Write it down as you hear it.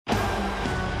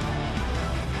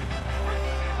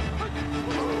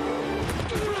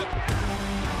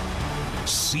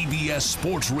CBS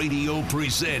Sports Radio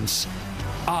presents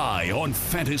Eye on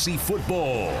Fantasy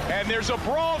Football. And there's a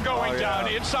brawl going down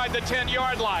inside the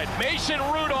 10-yard line. Mason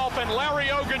Rudolph and Larry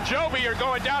Ogunjobi are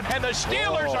going down, and the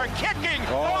Steelers are kicking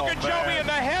Ogunjobi in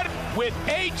the head with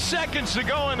 8 seconds to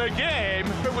go in the game.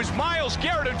 It was Myles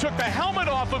Garrett who took the helmet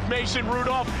off of Mason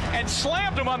Rudolph and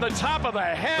slammed him on the top of the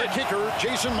head. The kicker,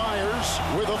 Jason Myers,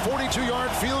 with a 42-yard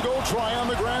field goal try on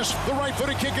the grass. The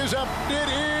right-footed kick is up. It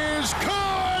is good!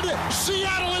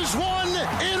 Seattle has won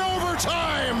in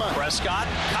overtime! Prescott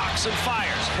cocks and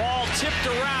fires. Ball tipped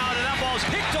around, and that ball's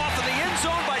picked off in the end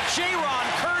zone by Jaron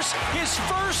Kearse. His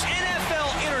first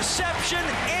NFL interception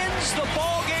ends the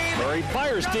ball game. Murray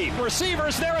fires deep.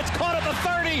 Receivers there. It's caught at the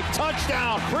 30.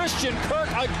 Touchdown. Christian Kirk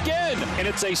again. And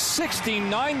it's a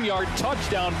 69-yard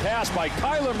touchdown pass by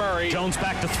Kyler Murray. Jones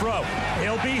back to throw.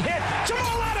 He'll be hit.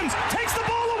 Jamal Adams takes the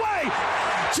ball away.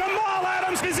 Jamal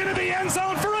Adams is into the end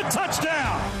zone for a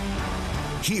touchdown.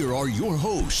 Here are your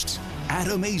hosts,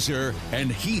 Adam Aizer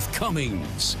and Heath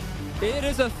Cummings. It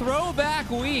is a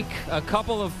throwback week. A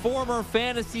couple of former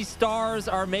fantasy stars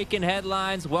are making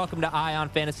headlines. Welcome to Eye on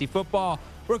Fantasy Football.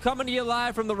 We're coming to you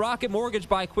live from the Rocket Mortgage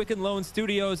by Quicken Loan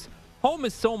Studios. Home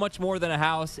is so much more than a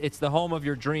house. It's the home of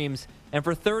your dreams. And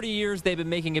for 30 years, they've been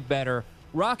making it better.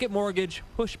 Rocket Mortgage,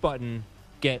 push button,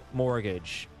 get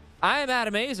mortgage. I am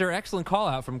Adam Aizer. Excellent call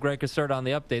out from Greg Caserta on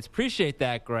the updates. Appreciate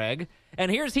that, Greg. And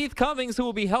here's Heath Cummings, who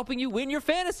will be helping you win your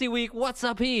fantasy week. What's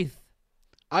up, Heath?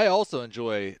 I also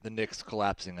enjoy the Knicks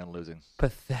collapsing and losing.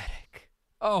 Pathetic.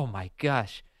 Oh, my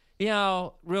gosh. You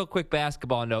know, real quick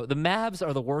basketball note. The Mavs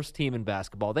are the worst team in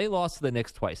basketball. They lost to the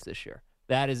Knicks twice this year.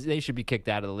 They should be kicked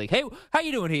out of the league. Hey, how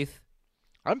you doing, Heath?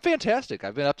 I'm fantastic.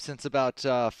 I've been up since about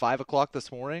 5 o'clock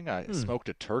this morning. I smoked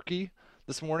a turkey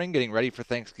this morning, getting ready for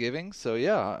Thanksgiving. So,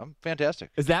 yeah, I'm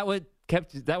fantastic. Is that why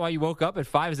you woke up at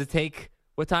 5? Does it take,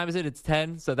 what time is it? It's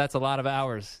 10, so that's a lot of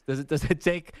hours. Does it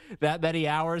take that many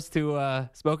hours to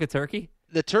smoke a turkey?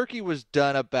 The turkey was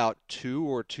done about 2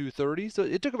 or 2:30, so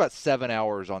it took about 7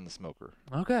 hours on the smoker.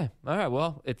 Okay. All right.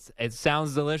 Well, it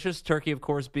sounds delicious. Turkey, of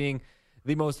course, being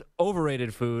the most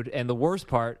overrated food and the worst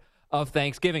part of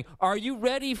Thanksgiving. Are you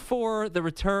ready for the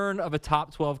return of a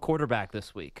top 12 quarterback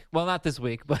this week? Well, not this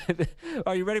week, but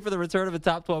are you ready for the return of a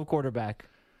top 12 quarterback?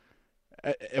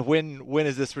 When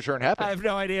is this return happening? I have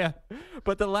no idea.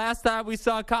 But the last time we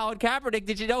saw Colin Kaepernick,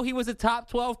 did you know he was a top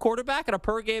 12 quarterback on a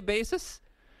per-game basis?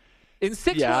 In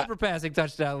 6 for passing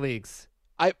touchdown leagues.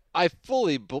 I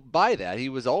fully buy that. He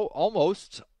was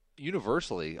almost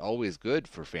universally always good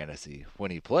for fantasy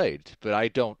when he played, but I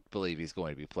don't believe he's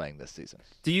going to be playing this season.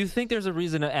 Do you think there's a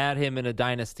reason to add him in a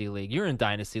dynasty league? You're in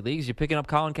dynasty leagues. You picking up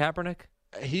Colin Kaepernick?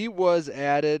 He was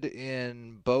added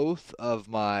in both of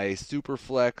my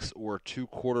Superflex or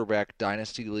 2-quarterback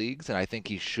dynasty leagues, and I think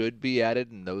he should be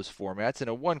added in those formats. In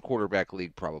a 1-quarterback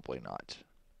league, probably not.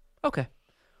 Okay.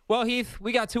 Well, Heath,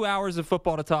 we got 2 hours of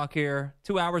football to talk here,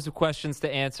 2 hours of questions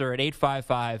to answer at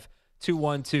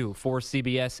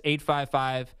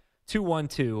 855-212-4CBS,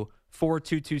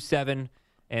 855-212-4227.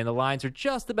 And the lines are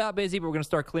just about busy, but we're going to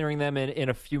start clearing them in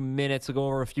a few minutes. We'll go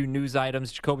over a few news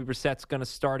items. Jacoby Brissett's going to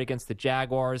start against the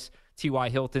Jaguars. T.Y.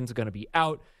 Hilton's going to be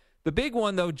out. The big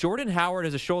one, though, Jordan Howard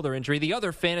has a shoulder injury. The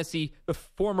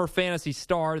former fantasy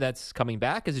star that's coming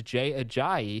back is Jay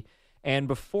Ajayi. And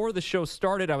before the show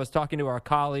started, I was talking to our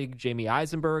colleague, Jamie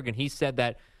Eisenberg, and he said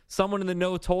that someone in the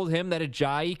know told him that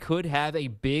Ajayi could have a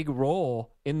big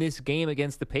role in this game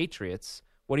against the Patriots.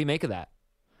 What do you make of that?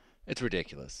 It's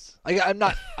ridiculous.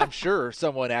 I'm sure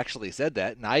someone actually said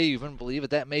that, and I even believe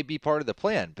that may be part of the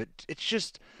plan. But it's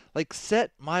just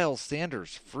set Miles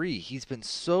Sanders free. He's been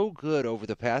so good over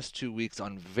the past 2 weeks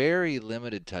on very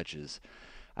limited touches.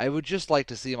 I would just like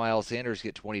to see Miles Sanders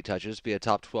get 20 touches, be a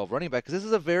top 12 running back, because this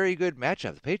is a very good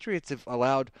matchup. The Patriots have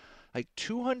allowed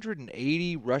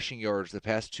 280 rushing yards the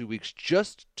past 2 weeks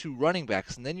just to running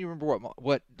backs, and then you remember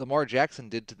what Lamar Jackson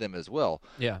did to them as well.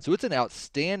 Yeah. So it's an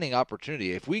outstanding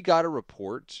opportunity. If we got a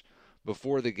report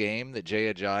before the game that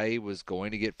Jay Ajayi was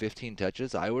going to get 15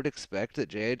 touches, I would expect that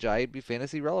Jay Ajayi would be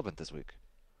fantasy relevant this week.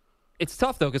 It's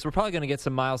tough, though, because we're probably going to get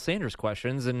some Miles Sanders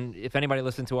questions. And if anybody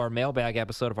listened to our mailbag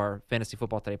episode of our Fantasy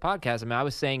Football Today podcast, I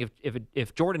was saying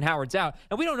if Jordan Howard's out,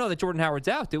 and we don't know that Jordan Howard's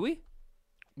out, do we?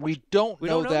 We don't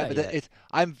know that, but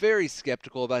I'm very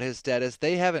skeptical about his status.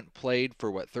 They haven't played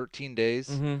for, 13 days?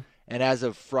 Mm-hmm. And as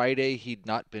of Friday, he'd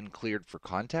not been cleared for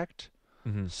contact.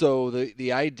 Mm-hmm. So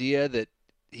the idea that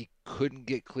he couldn't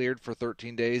get cleared for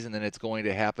 13 days and then it's going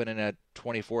to happen in a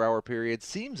 24-hour period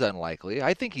seems unlikely.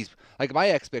 I think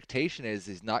my expectation is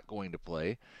he's not going to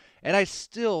play. And I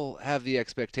still have the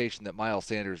expectation that Miles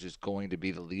Sanders is going to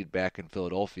be the lead back in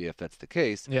Philadelphia if that's the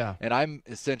case. Yeah. And I'm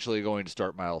essentially going to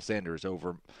start Miles Sanders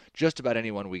over just about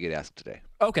anyone we get asked today.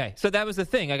 Okay, so that was the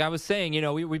thing. Like I was saying,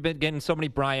 we've been getting so many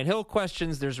Brian Hill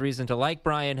questions. There's reason to like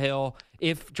Brian Hill.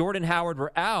 If Jordan Howard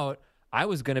were out, I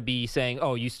was going to be saying,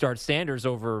 oh, you start Sanders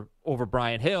over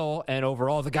Brian Hill and over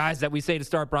all the guys that we say to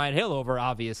start Brian Hill over,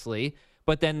 obviously.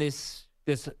 But then this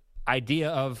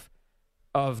idea of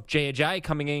Jay Ajayi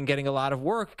coming in and getting a lot of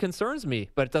work concerns me,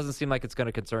 but it doesn't seem like it's going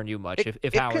to concern you much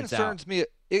if Howard's out.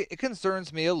 It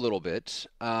concerns me a little bit.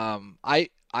 I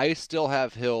still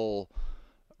have Hill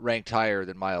ranked higher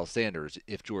than Miles Sanders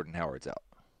if Jordan Howard's out.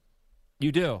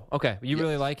 You do? Okay. You Yes.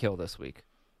 really like Hill this week.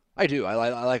 I do. I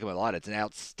like him a lot. It's an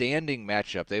outstanding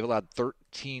matchup. They've allowed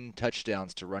 13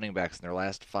 touchdowns to running backs in their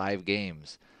last 5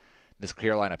 games. This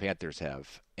Carolina Panthers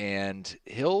have. And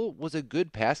Hill was a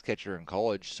good pass catcher in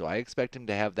college, so I expect him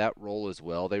to have that role as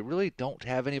well. They really don't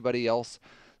have anybody else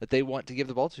that they want to give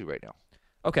the ball to right now.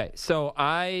 Okay, so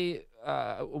I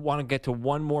want to get to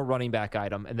one more running back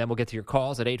item, and then we'll get to your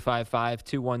calls at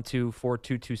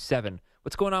 855-212-4227.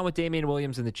 What's going on with Damian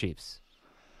Williams and the Chiefs?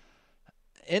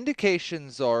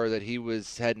 Indications are that he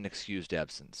had an excused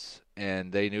absence,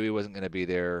 and they knew he wasn't going to be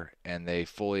there, and they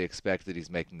fully expect that he's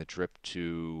making the trip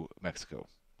to Mexico.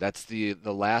 That's the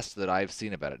last that I've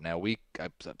seen about it. Now, I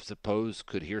suppose,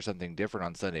 could hear something different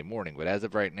on Sunday morning, but as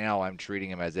of right now, I'm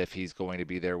treating him as if he's going to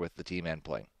be there with the team and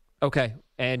playing. Okay,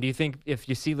 and do you think if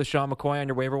you see LaShawn McCoy on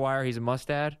your waiver wire, he's a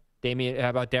must-add? Damian, how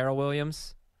about Darrell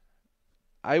Williams?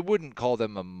 I wouldn't call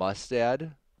them a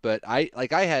must-add. But I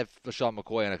have LaShawn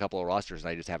McCoy on a couple of rosters,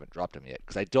 and I just haven't dropped him yet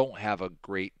because I don't have a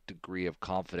great degree of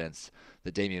confidence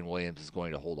that Damian Williams is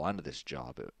going to hold on to this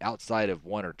job. Outside of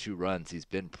 1 or 2 runs, he's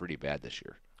been pretty bad this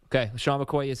year. Okay, LaShawn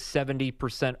McCoy is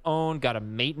 70% owned, got a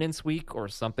maintenance week or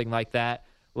something like that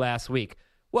last week.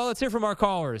 Well, let's hear from our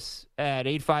callers at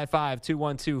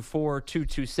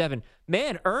 855-212-4227.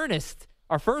 Man, Ernest,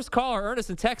 our first caller,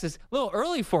 Ernest in Texas, a little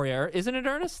early for you, isn't it,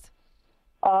 Ernest?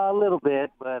 A little bit,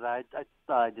 but I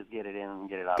thought I'd just get it in and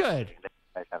get it out. Good.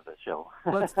 I have the show.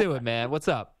 Let's do it, man. What's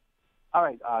up? All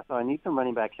right, so I need some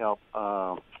running back help.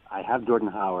 I have Jordan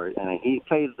Howard, and he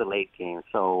plays the late game.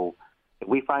 So if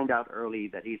we find out early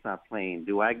that he's not playing,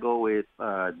 do I go with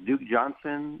Duke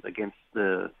Johnson against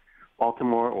the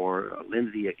Baltimore or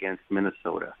Lindsey against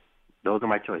Minnesota? Those are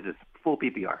my choices. Full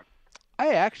PPR.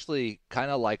 I actually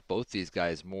kind of like both these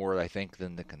guys more, I think,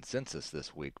 than the consensus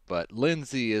this week. But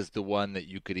Lindsey is the one that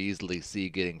you could easily see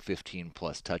getting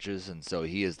 15-plus touches, and so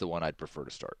he is the one I'd prefer to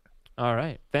start. All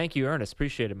right. Thank you, Ernest.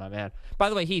 Appreciate it, my man. By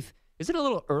the way, Heath, is it a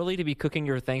little early to be cooking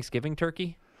your Thanksgiving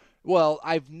turkey? Well,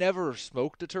 I've never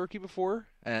smoked a turkey before,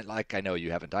 and I know you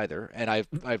haven't either. And I've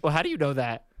Well, how do you know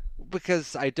that?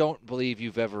 Because I don't believe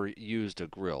you've ever used a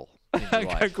grill.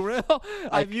 A grill?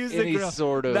 I've used a grill.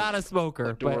 Sort of not a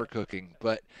smoker. Door cooking.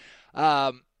 But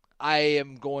I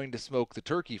am going to smoke the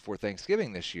turkey for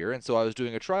Thanksgiving this year, and so I was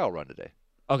doing a trial run today.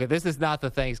 Okay, this is not the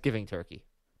Thanksgiving turkey.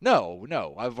 No.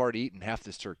 I've already eaten half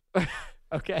this turkey.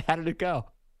 Okay, how did it go?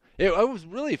 It was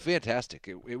really fantastic.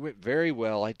 It went very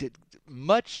well. I did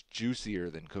much juicier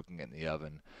than cooking in the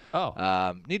oven.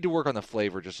 Oh. Need to work on the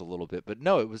flavor just a little bit, but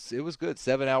no, it was good.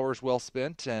 7 hours well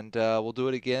spent, and we'll do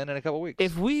it again in a couple weeks.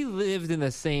 If we lived in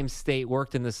the same state,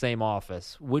 worked in the same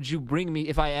office, would you bring me?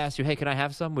 If I asked you, hey, can I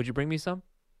have some? Would you bring me some?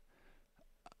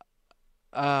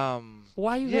 Why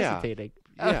are you hesitating?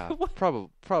 Yeah,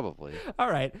 probably. All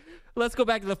right, let's go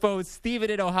back to the phone. Steven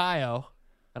in Ohio.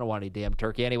 I don't want any damn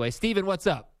turkey anyway. Steven, what's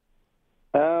up?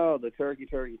 Oh, the turkey.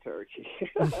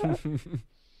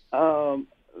 I'm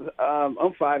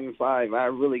 5-5. I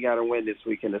really got to win this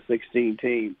week in the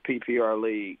 16-team PPR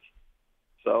league.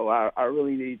 So I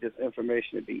really need this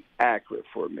information to be accurate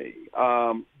for me.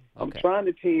 I'm trying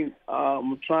to team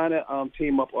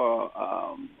up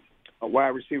a wide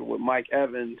receiver with Mike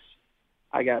Evans.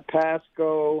 I got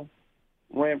Pascal,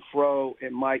 Renfro,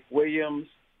 and Mike Williams,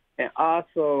 and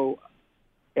also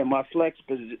in my flex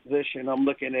position, I'm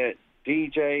looking at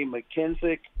DJ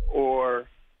McKenzie or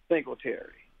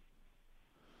Singletary.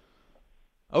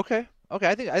 Okay.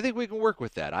 I think we can work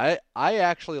with that. I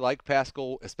actually like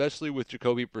Pascal, especially with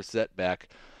Jacoby Brissett back.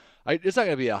 It's not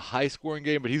going to be a high-scoring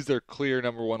game, but he's their clear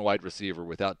number one wide receiver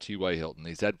without T.Y. Hilton.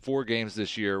 He's had 4 games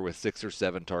this year with 6 or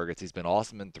 7 targets. He's been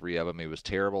awesome in 3 of them. He was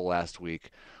terrible last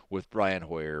week with Brian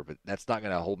Hoyer, but that's not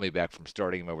going to hold me back from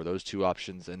starting him over those 2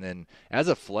 options. And then as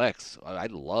a flex, I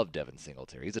love Devin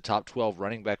Singletary. He's a top 12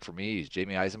 running back for me. He's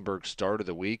Jamie Eisenberg's start of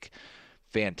the week.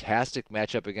 fantastic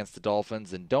matchup against the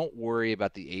Dolphins, and don't worry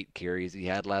about the 8 carries he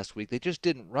had last week. They just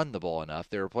didn't run the ball enough.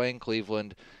 They were playing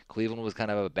Cleveland. Cleveland was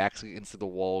kind of a backs against the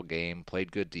wall game,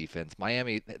 played good defense.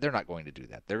 Miami, they're not going to do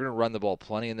that. They're going to run the ball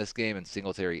plenty in this game, and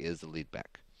Singletary is the lead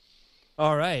back.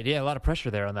 All right. Yeah, a lot of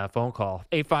pressure there on that phone call.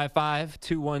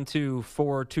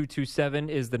 855-212-4227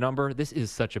 is the number. This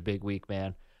is such a big week,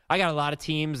 man. I got a lot of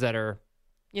teams that are,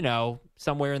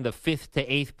 somewhere in the 5th to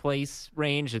 8th place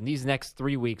range, and these next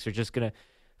 3 weeks are just going to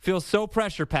feel so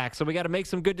pressure-packed. So we got to make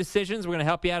some good decisions. We're going to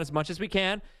help you out as much as we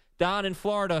can. Don in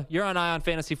Florida, you're on Eye on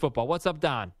Fantasy Football. What's up,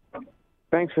 Don?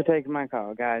 Thanks for taking my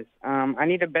call, guys. I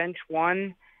need to bench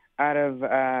one out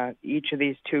of each of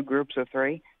these 2 groups of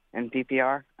 3 in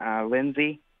PPR,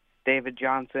 Lindsey, David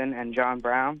Johnson, and John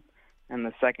Brown. And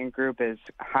the second group is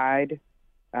Hyde,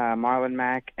 Marlon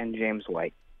Mack, and James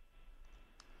White.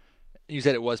 You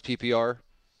said it was PPR?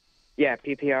 Yeah,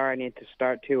 PPR, I need to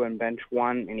start 2 and bench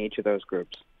 1 in each of those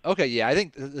groups. Okay, yeah, I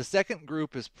think the second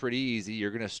group is pretty easy.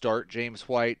 You're going to start James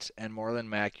White and Marlon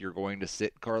Mack. You're going to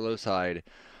sit Carlos Hyde,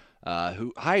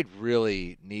 who Hyde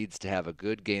really needs to have a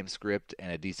good game script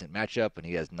and a decent matchup, and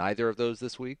he has neither of those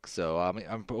this week, so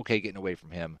I'm okay getting away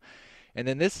from him. And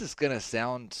then this is going to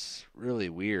sound really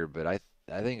weird, but I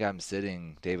think I'm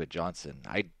sitting David Johnson.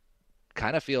 I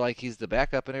kind of feel like he's the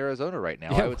backup in Arizona right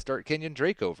now. Yeah. I would start Kenyon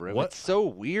Drake over him. What? It's so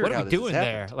weird What how are we this doing has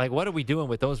there? happened. Like, what are we doing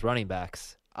with those running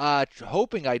backs?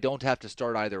 Hoping I don't have to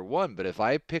start either one, but if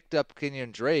I picked up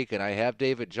Kenyon Drake and I have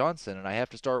David Johnson and I have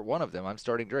to start one of them, I'm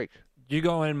starting Drake. You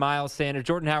go in Miles Sanders.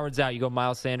 Jordan Howard's out. You go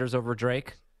Miles Sanders over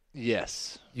Drake?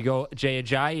 Yes. You go Jay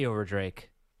Ajayi over Drake?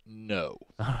 No.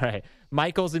 All right.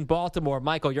 Michael's in Baltimore.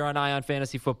 Michael, you're on Eye on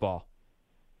Fantasy Football.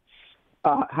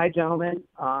 Hi, gentlemen.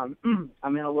 I'm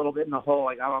in a little bit in the hole.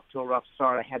 I got off to a rough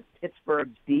start. I had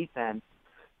Pittsburgh's defense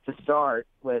to start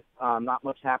with not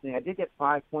much happening. I did get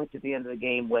 5 points at the end of the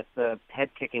game with the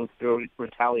head kicking through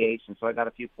retaliation, so I got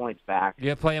a few points back.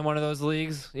 You play in one of those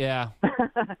leagues? Yeah.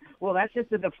 Well, that's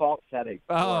just the default setting.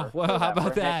 How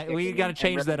about that? We got to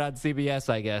change that on CBS,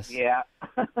 I guess. Yeah.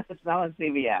 It's not on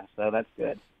CBS, so that's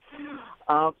good.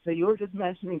 So you were just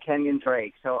mentioning Kenyon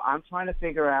Drake. So I'm trying to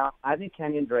figure out, I think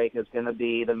Kenyon Drake is going to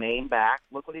be the main back.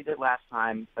 Look what he did last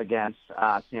time against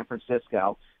San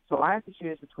Francisco. So I have to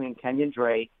choose between Kenyon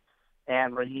Drake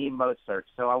and Raheem Mostert.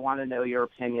 So I want to know your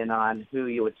opinion on who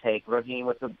you would take. Raheem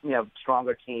with a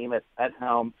stronger team at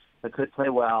home that could play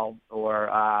well,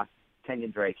 or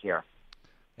Kenyon Drake here.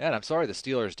 Yeah, and I'm sorry the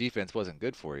Steelers' defense wasn't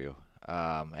good for you.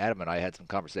 Adam and I had some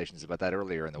conversations about that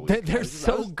earlier in the week. They're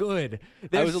so good.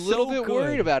 I was a little bit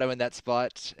worried about them in that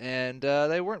spot, and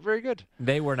they weren't very good.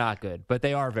 They were not good, but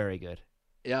they are very good.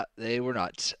 Yeah, they were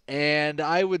not. And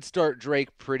I would start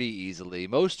Drake pretty easily.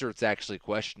 Mostert's actually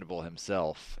questionable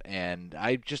himself, and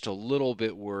I'm just a little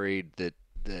bit worried that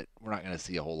we're not going to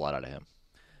see a whole lot out of him.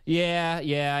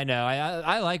 Yeah, I know.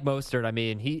 I like Mostert. I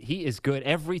mean, he is good.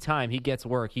 Every time he gets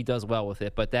work, he does well with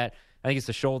it, but that – I think it's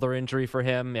a shoulder injury for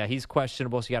him. Yeah, he's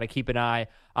questionable, so you got to keep an eye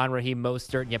on Raheem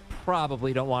Mostert. You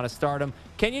probably don't want to start him.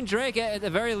 Kenyon Drake, at the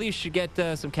very least, should get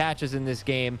some catches in this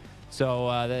game.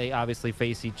 So they obviously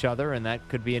face each other, and that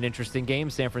could be an interesting game.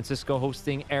 San Francisco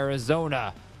hosting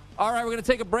Arizona. All right, we're going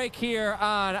to take a break here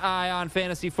on Eye on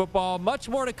Fantasy Football. Much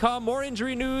more to come, more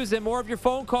injury news, and more of your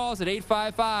phone calls at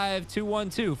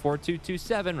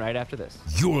 855-212-4227 right after this.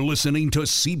 You're listening to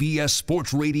CBS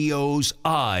Sports Radio's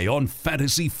Eye on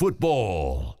Fantasy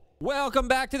Football. Welcome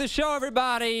back to the show,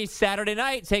 everybody. Saturday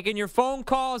night, taking your phone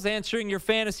calls, answering your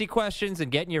fantasy questions,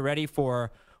 and getting you ready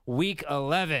for Week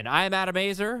 11. I am Adam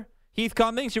Aizer. Heath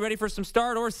Cummings, you ready for some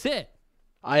start or sit?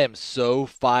 I am so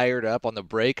fired up. On the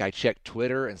break, I checked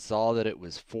Twitter and saw that it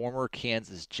was former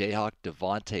Kansas Jayhawk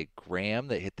Devontae Graham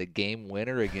that hit the game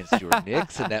winner against your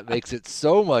Knicks, and that makes it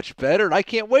so much better, and I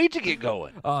can't wait to get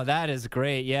going. Oh, that is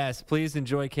great. Yes, please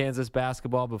enjoy Kansas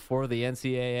basketball before the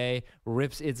NCAA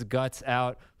rips its guts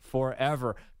out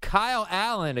forever. Kyle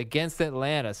Allen against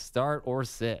Atlanta, start or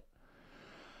sit?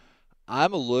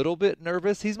 I'm a little bit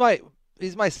nervous. He's my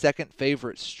second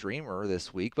favorite streamer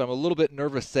this week, but I'm a little bit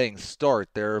nervous saying start.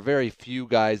 There are very few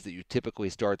guys that you typically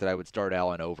start that I would start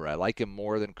Allen over. I like him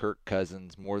more than Kirk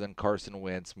Cousins, more than Carson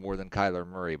Wentz, more than Kyler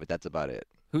Murray, but that's about it.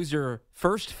 Who's your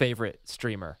first favorite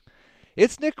streamer?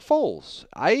 It's Nick Foles.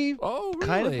 I really?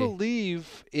 kind of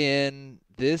believe in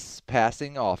this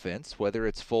passing offense, whether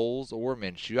it's Foles or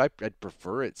Minshew. I'd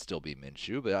prefer it still be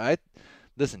Minshew, but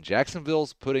listen,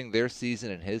 Jacksonville's putting their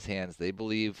season in his hands. They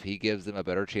believe he gives them a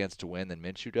better chance to win than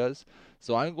Minshew does.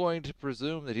 So I'm going to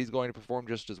presume that he's going to perform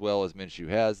just as well as Minshew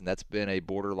has, and that's been a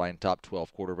borderline top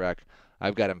 12 quarterback.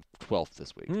 I've got him 12th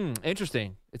this week.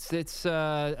 Interesting. It's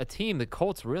a team, the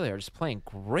Colts really are just playing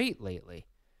great lately.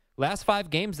 last 5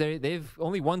 games, they've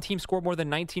only one team scored more than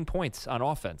 19 points on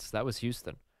offense. That was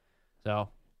Houston. So,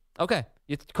 okay,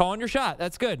 you're calling your shot.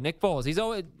 That's good. Nick Foles,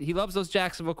 he loves those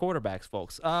Jacksonville quarterbacks,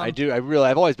 folks. I do.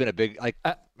 I've always been a big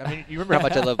you remember how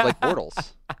much I love Blake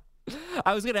Bortles.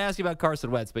 I was going to ask you about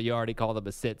Carson Wentz, but you already called him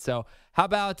a sit. So, how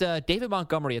about David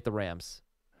Montgomery at the Rams?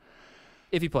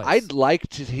 If he plays. I'd like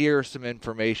to hear some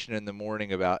information in the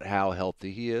morning about how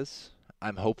healthy he is.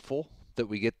 I'm hopeful that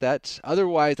we get that.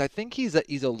 Otherwise, I think he's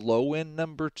a low-end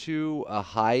number 2, a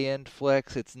high-end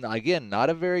flex. It's, again, not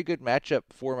a very good matchup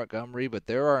for Montgomery, but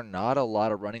there are not a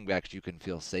lot of running backs you can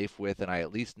feel safe with, and I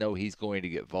at least know he's going to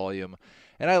get volume.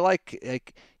 And I like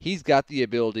he's got the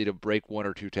ability to break 1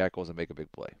 or 2 tackles and make a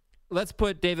big play. Let's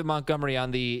put David Montgomery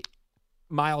on the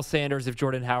Miles Sanders if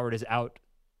Jordan Howard is out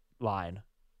line.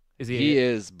 He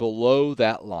is below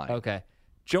that line. Okay.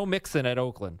 Joe Mixon at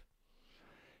Oakland.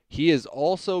 He is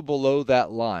also below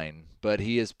that line, but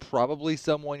he is probably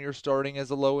someone you're starting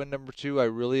as a low-end number 2. I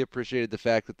really appreciated the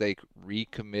fact that they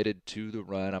recommitted to the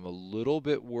run. I'm a little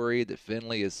bit worried that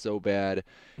Finley is so bad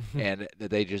and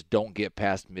that they just don't get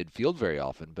past midfield very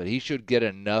often, but he should get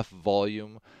enough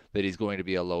volume that he's going to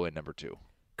be a low-end number 2.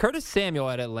 Curtis Samuel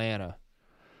at Atlanta.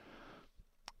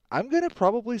 I'm going to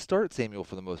probably start Samuel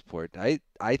for the most part. I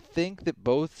think that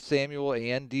both Samuel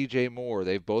and DJ Moore,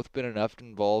 they've both been enough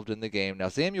involved in the game. Now,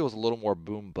 Samuel's a little more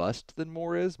boom-bust than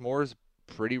Moore is. Moore is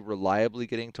pretty reliably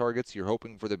getting targets. You're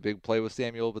hoping for the big play with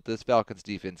Samuel, but this Falcons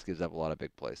defense gives up a lot of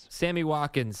big plays. Sammy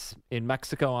Watkins in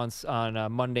Mexico on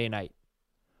Monday night.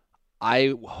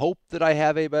 I hope that I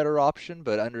have a better option,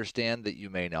 but understand that you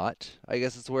may not. I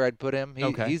guess it's where I'd put him.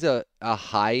 He's a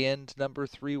high-end number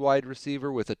 3 wide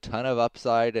receiver with a ton of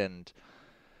upside and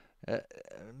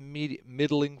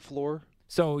middling floor.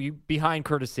 So you behind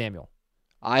Curtis Samuel?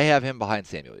 I have him behind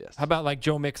Samuel, yes. How about like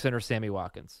Joe Mixon or Sammy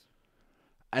Watkins?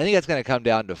 I think that's going to come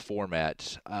down to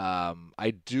format.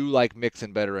 I do like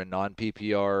Mixon better in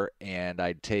non-PPR, and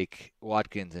I'd take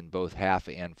Watkins in both half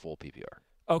and full PPR.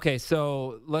 Okay,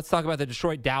 so let's talk about the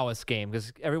Detroit-Dallas game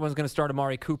because everyone's going to start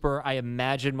Amari Cooper. I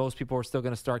imagine most people are still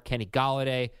going to start Kenny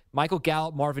Golladay. Michael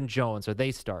Gallup, Marvin Jones, are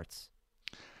they starts?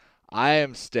 I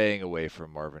am staying away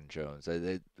from Marvin Jones.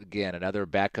 Again, another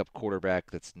backup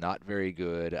quarterback that's not very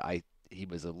good. He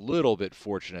was a little bit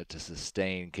fortunate to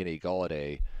sustain Kenny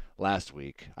Golladay last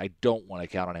week. I don't want to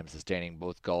count on him sustaining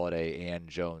both Golladay and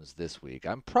Jones this week.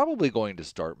 I'm probably going to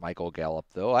start Michael Gallup,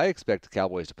 though. I expect the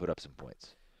Cowboys to put up some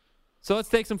points. So let's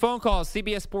take some phone calls.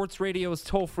 CBS Sports Radio's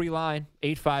toll-free line,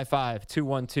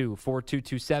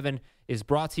 855-212-4227, is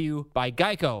brought to you by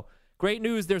Geico. Great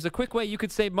news, there's a quick way you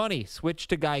could save money. Switch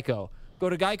to Geico. Go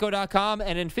to geico.com,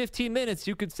 and in 15 minutes,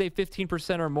 you could save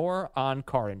 15% or more on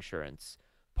car insurance.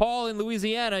 Paul in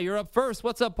Louisiana, you're up first.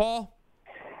 What's up, Paul?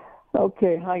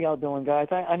 Okay, how y'all doing, guys?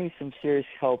 I need some serious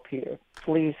help here.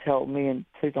 Please help me, and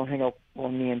please don't hang up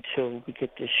on me until we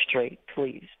get this straight,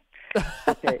 please.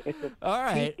 Okay, it's a all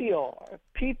right.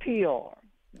 PPR.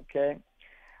 Okay,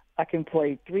 I can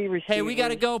play 3 receivers. Hey, we got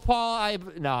to go, Paul. I'm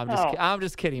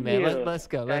just kidding, man. Yeah, Let's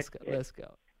go.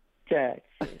 Okay.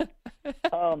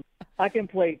 I can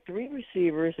play 3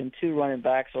 receivers and 2 running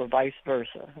backs, or vice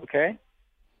versa. Okay.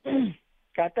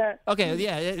 Got that? Okay,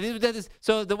 yeah. That is,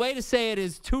 so the way to say it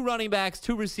is 2 running backs,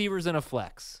 2 receivers, and a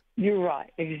flex. You're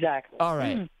right. Exactly. All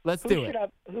right. Let's do it.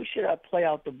 Who should I play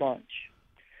out the bunch?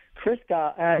 Chris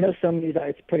Godwin. I know some of these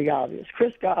it's pretty obvious.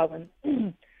 Chris Godwin,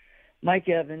 Mike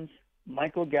Evans,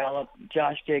 Michael Gallup,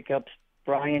 Josh Jacobs,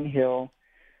 Brian Hill,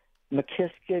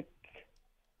 McKissick,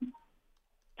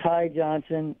 Ty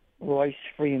Johnson, Royce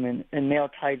Freeman, and now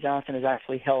Ty Johnson is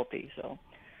actually healthy. So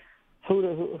who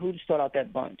to start out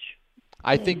that bunch?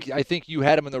 I think you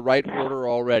had them in the right order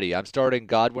already. I'm starting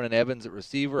Godwin and Evans at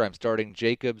receiver. I'm starting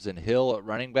Jacobs and Hill at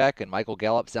running back, and Michael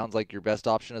Gallup sounds like your best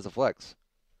option as a flex.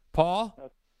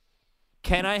 Paul,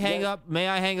 can I hang up? May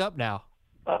I hang up now?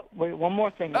 Wait, one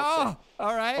more thing. All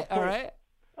right.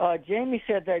 Jamie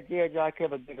said that J.J. could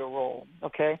have a bigger role.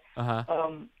 Okay. Uh-huh.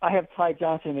 I have Ty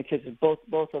Johnson and McKissick, both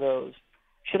of those.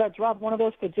 Should I drop one of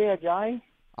those for J.J.?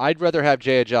 I'd rather have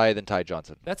J.J. than Ty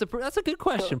Johnson. That's a good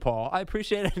question, Paul. I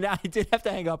appreciate it. Now I did have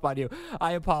to hang up on you.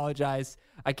 I apologize.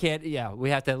 I can't. Yeah, we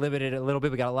have to limit it a little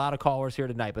bit. We got a lot of callers here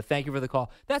tonight, but thank you for the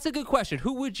call. That's a good question.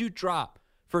 Who would you drop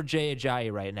for J.J.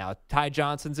 right now? Ty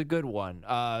Johnson's a good one.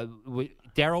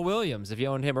 Darrell Williams, if you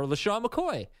own him, or LaShawn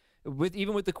McCoy.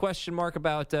 Even with the question mark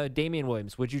about Damian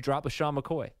Williams, would you drop LaShawn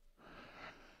McCoy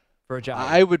for a job?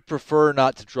 I would prefer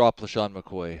not to drop LaShawn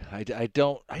McCoy. I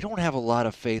don't have a lot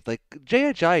of faith. Like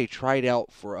J.J. tried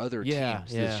out for other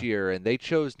teams this year, and they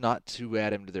chose not to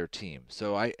add him to their team.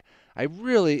 So I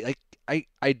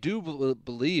I do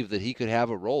believe that he could have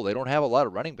a role. They don't have a lot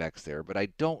of running backs there, but I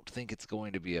don't think it's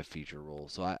going to be a feature role.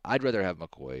 So I'd rather have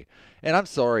McCoy. And I'm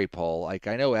sorry, Paul. Like,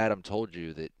 I know Adam told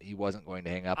you that he wasn't going to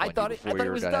hang up on you before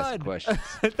you were done asking questions.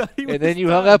 And then you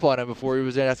hung up on him before he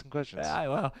was done asking questions. Yeah,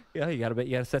 well, yeah, you got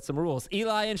to set some rules.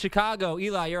 Eli in Chicago.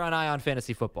 Eli, you're on Ion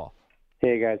Fantasy Football.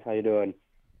 Hey guys, how you doing?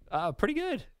 Pretty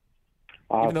good.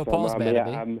 Awesome. Even though Paul's mad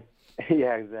at me.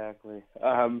 Yeah, exactly.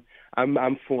 I'm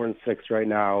 4-6 right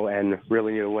now, and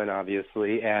really need to win,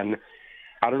 obviously. And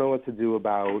I don't know what to do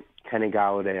about Kenny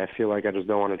Golladay. I feel like I just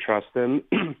don't want to trust him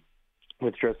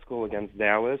with Driscoll against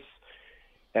Dallas.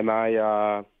 Am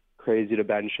I crazy to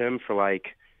bench him for like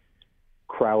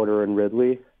Crowder and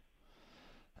Ridley?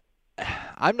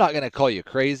 I'm not going to call you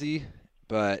crazy,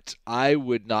 but I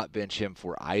would not bench him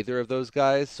for either of those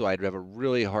guys, so I'd have a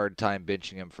really hard time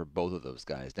benching him for both of those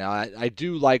guys. Now, I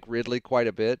do like Ridley quite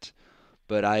a bit,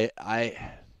 but I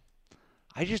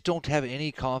just don't have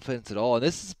any confidence at all. And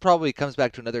this probably comes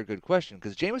back to another good question,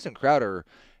 because Jamison Crowder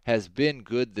has been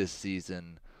good this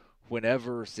season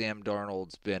whenever Sam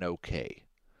Darnold's been okay.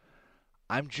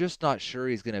 I'm just not sure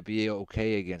he's going to be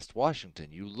okay against Washington.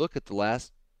 You look at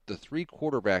the three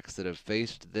quarterbacks that have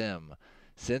faced them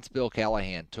since Bill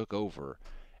Callahan took over,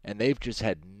 and they've just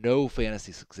had no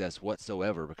fantasy success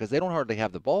whatsoever because they don't hardly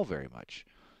have the ball very much.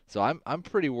 So I'm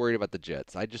pretty worried about the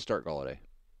Jets. I'd just start Golladay.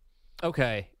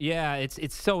 Okay, yeah,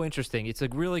 it's so interesting. It's a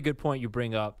really good point you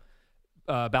bring up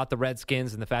about the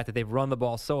Redskins and the fact that they've run the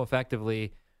ball so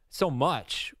effectively, so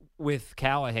much with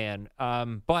Callahan.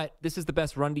 But this is the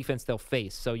best run defense they'll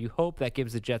face, so you hope that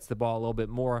gives the Jets the ball a little bit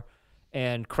more.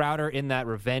 And Crowder in that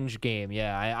revenge game,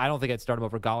 yeah, I don't think I'd start him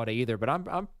over Golladay either, but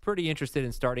I'm pretty interested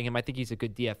in starting him. I think he's a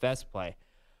good DFS play.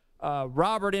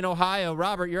 Robert in Ohio.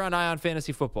 Robert, you're on Ion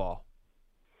Fantasy Football.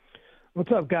 What's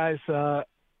up, guys?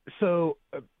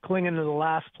 Clinging to the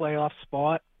last playoff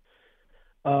spot,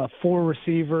 4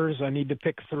 receivers. I need to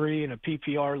pick 3 in a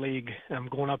PPR league. I'm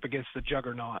going up against the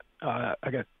juggernaut. I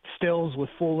got Stills with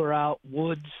Fuller out,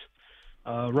 Woods,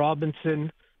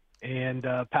 Robinson, and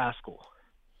Pascal.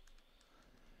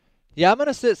 Yeah, I'm going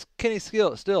to sit Kenny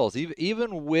Stills.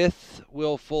 Even with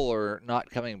Will Fuller not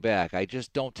coming back, I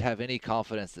just don't have any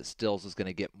confidence that Stills is going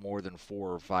to get more than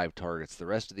 4 or 5 targets. The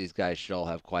rest of these guys should all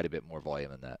have quite a bit more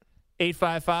volume than that.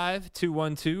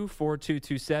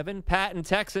 855-212-4227. Pat in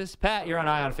Texas. Pat, you're on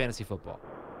Ion Fantasy Football.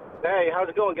 Hey, how's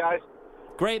it going, guys?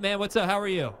 Great, man. What's up? How are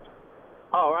you?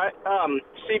 All right.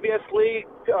 CBS League,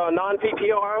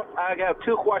 non-PPR. I have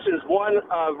 2 questions. One,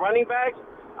 running back.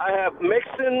 I have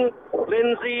Mixon,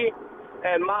 Lindsey,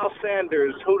 and Miles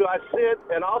Sanders. Who do I sit?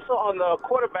 And also on the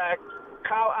quarterback,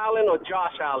 Kyle Allen or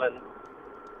Josh Allen?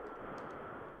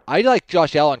 I like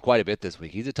Josh Allen quite a bit this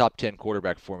week. He's a top 10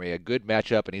 quarterback for me. A good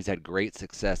matchup, and he's had great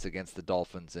success against the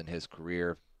Dolphins in his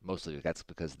career. Mostly that's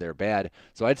because they're bad.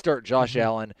 So I'd start Josh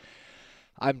Allen.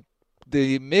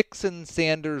 The Mixon,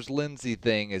 Sanders, Lindsey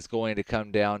thing is going to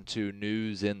come down to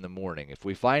news in the morning. If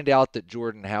we find out that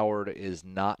Jordan Howard is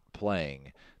not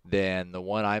playing, then the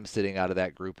one I'm sitting out of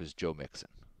that group is Joe Mixon.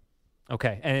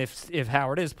 Okay, and if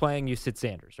Howard is playing, you sit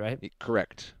Sanders, right?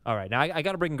 Correct. All right, now I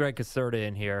got to bring Greg Caserta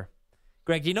in here.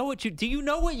 Greg, do you know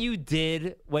what you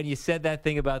did when you said that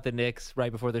thing about the Knicks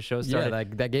right before the show started? Yeah,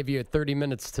 that gave you 30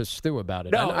 minutes to stew about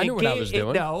it. No, I knew what I was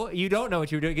doing. No, you don't know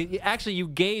what you were doing. Actually, you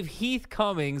gave Heath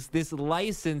Cummings this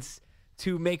license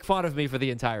to make fun of me for the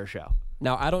entire show.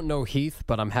 Now, I don't know Heath,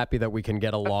 but I'm happy that we can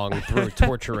get along through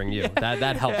torturing you.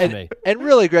 That helps me. And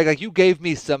really, Greg, you gave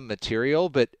me some material,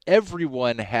 but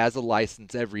everyone has a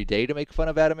license every day to make fun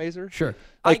of Adam Aizer. Sure.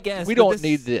 I guess. We don't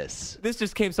need this. This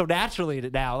just came so naturally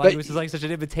now. Like, it was just like such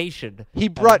an invitation. He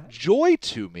brought joy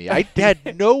to me. I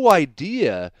had no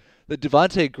idea that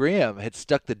Devontae Graham had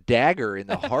stuck the dagger in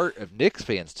the heart of Knicks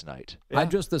fans tonight. Yeah. I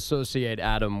just associate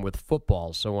Adam with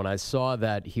football, so when I saw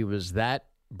that he was that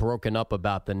broken up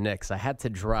about the Knicks, I had to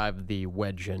drive the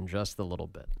wedge in just a little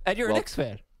bit. And you're a Knicks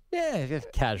fan. Yeah,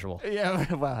 casual.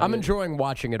 Yeah, wow. I'm enjoying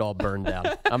watching it all burn down.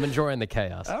 I'm enjoying the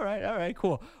chaos. All right,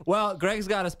 cool. Well, Greg's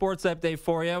got a sports update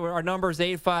for you. Our number is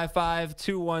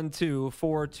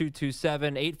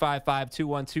 855-212-4227,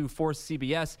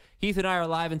 855-212-4CBS. Heath and I are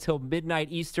live until midnight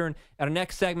Eastern. At our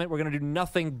next segment, we're going to do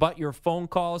nothing but your phone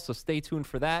calls, so stay tuned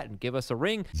for that and give us a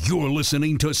ring. You're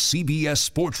listening to CBS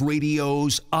Sports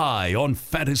Radio's Eye on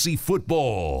Fantasy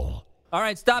Football. All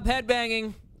right, stop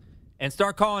headbanging. And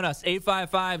start calling us,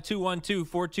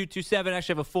 855-212-4227. Actually, I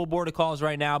have a full board of calls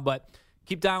right now, but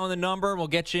keep dialing the number. We'll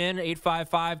get you in,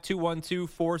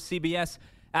 855-212-4CBS.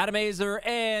 Adam Aizer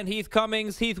and Heath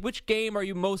Cummings. Heath, which game are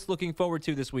you most looking forward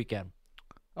to this weekend?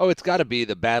 Oh, it's got to be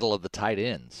the battle of the tight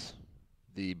ends.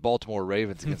 the Baltimore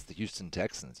Ravens against the Houston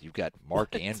Texans. You've got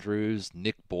Mark Andrews,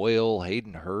 Nick Boyle,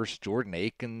 Hayden Hurst, Jordan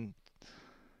Aiken,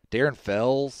 Darren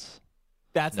Fells.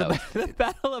 That's the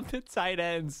battle of the tight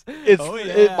ends.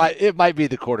 It might be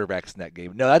the quarterbacks in that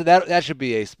game. No, that should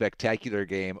be a spectacular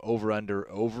game.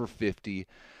 Over 50.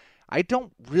 I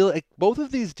don't really – both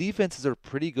of these defenses are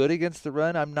pretty good against the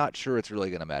run. I'm not sure it's really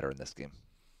going to matter in this game.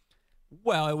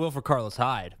 Well, it will for Carlos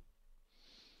Hyde.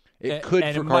 It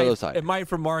could for Carlos Hyde. It might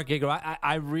for Mark Ingram.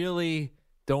 I really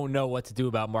don't know what to do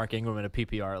about Mark Ingram in a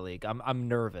PPR league. I'm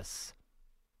nervous.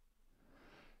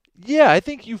 Yeah, I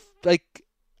think you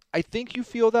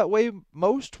feel that way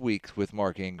most weeks with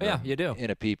Mark Ingram. Yeah, you do. In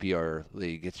a PPR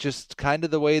league. It's just kind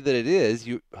of the way that it is.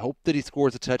 You hope that he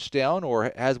scores a touchdown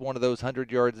or has one of those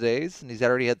 100-yard days, and he's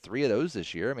already had 3 of those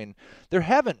this year. I mean, there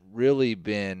haven't really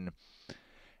been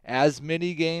as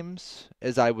many games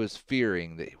as I was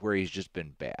fearing where he's just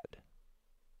been bad.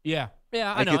 Yeah,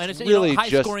 I know. And it's really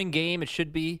high-scoring game. It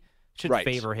should right.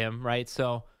 favor him, right?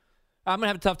 So I'm going to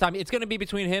have a tough time. It's going to be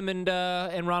between him and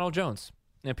Ronald Jones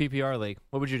in a PPR league.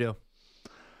 What would you do?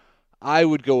 I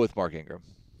would go with Mark Ingram.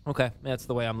 Okay, that's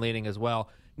the way I'm leaning as well.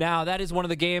 Now, that is one of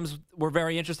the games we're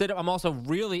very interested in. I'm also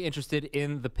really interested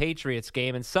in the Patriots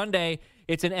game. And Sunday,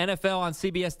 it's an NFL on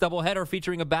CBS doubleheader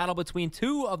featuring a battle between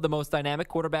 2 of the most dynamic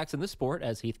quarterbacks in the sport,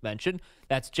 as Heath mentioned.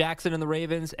 That's Jackson and the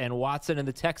Ravens and Watson and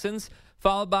the Texans,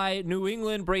 followed by New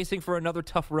England bracing for another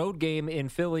tough road game in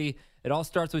Philly. It all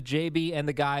starts with JB and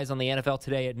the guys on the NFL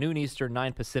Today at noon Eastern,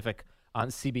 9 Pacific on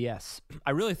CBS.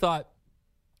 I really thought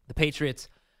the Patriots...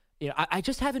 I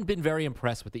just haven't been very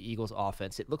impressed with the Eagles'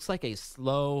 offense. It looks like a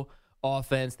slow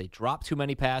offense. They drop too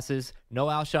many passes. No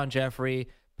Alshon Jeffrey,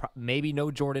 maybe no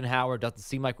Jordan Howard. Doesn't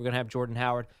seem like we're going to have Jordan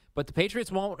Howard. But the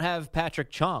Patriots won't have Patrick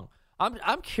Chung.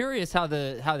 I'm curious how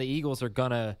the Eagles are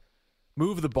going to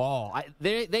move the ball.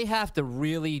 They have to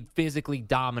really physically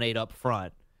dominate up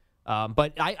front.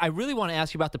 But I really want to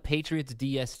ask you about the Patriots'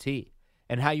 DST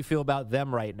and how you feel about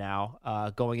them right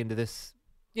now going into this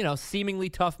seemingly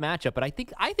tough matchup, but I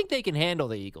think they can handle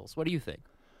the Eagles. What do you think?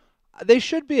 They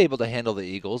should be able to handle the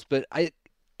Eagles, but I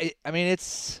mean,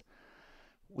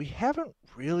 we haven't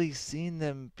really seen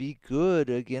them be good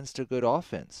against a good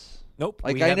offense. Nope.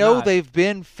 I know they've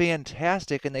been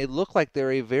fantastic, and they look like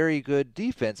they're a very good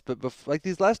defense, but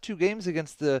these last 2 games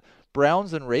against the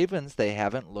Browns and Ravens, they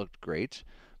haven't looked great.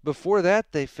 Before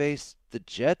that, they faced the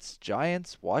Jets,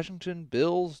 Giants, Washington,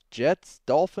 Bills, Jets,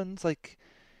 Dolphins.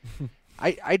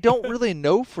 I don't really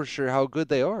know for sure how good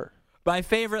they are. My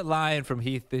favorite line from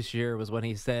Heath this year was when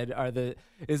he said,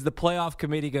 is the playoff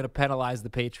committee going to penalize the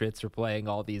Patriots for playing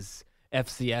all these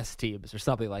FCS teams or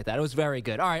something like that? It was very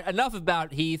good. All right, enough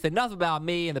about Heath, enough about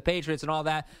me and the Patriots and all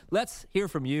that. Let's hear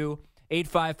from you,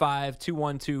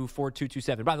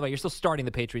 855-212-4227. By the way, you're still starting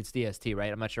the Patriots DST,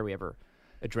 right? I'm not sure we ever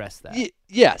addressed that.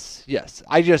 Yes.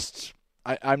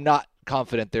 I'm not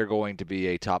confident they're going to be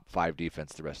a top 5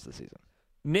 defense the rest of the season.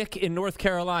 Nick in North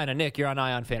Carolina. Nick, you're on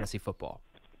Ion Fantasy Football.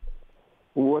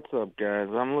 What's up, guys?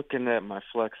 I'm looking at my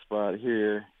flex spot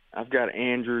here. I've got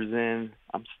Andrews in.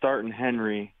 I'm starting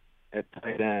Henry at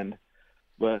tight end.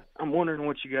 But I'm wondering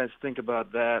what you guys think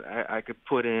about that. I could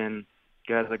put in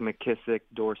guys like McKissick,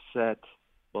 Dorsett,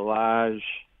 Balaj.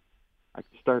 I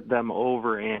could start them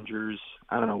over Andrews.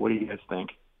 I don't know. What do you guys think?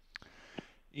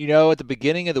 At the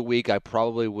beginning of the week, I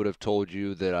probably would have told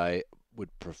you that I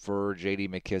would prefer J.D.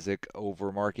 McKissick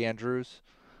over Mark Andrews,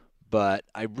 but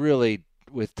I really,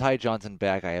 with Ty Johnson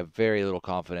back, I have very little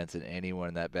confidence in anyone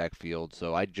in that backfield,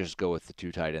 so I'd just go with the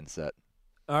 2 tight end set.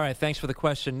 All right, thanks for the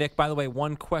question, Nick. By the way,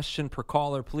 1 question per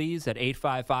caller, please, at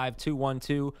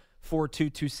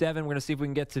 855-212-4227. We're going to see if we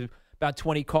can get to about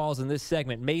 20 calls in this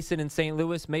segment. Mason in St.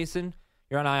 Louis. Mason,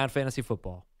 you're on Ion Fantasy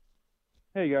Football.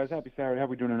 Hey, guys. Happy Saturday. How are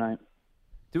we doing tonight?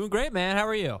 Doing great, man. How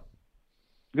are you?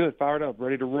 Good, fired up,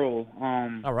 ready to roll.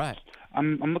 All right.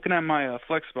 I'm looking at my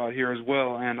flex spot here as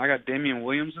well, and I got Damian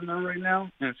Williams in there right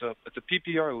now, and it's a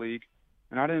PPR league,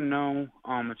 and I didn't know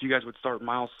if you guys would start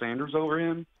Miles Sanders over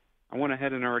him. I went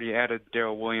ahead and already added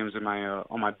Darrell Williams in my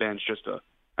on my bench just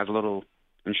as a little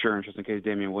insurance, just in case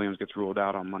Damian Williams gets ruled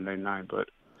out on Monday night. But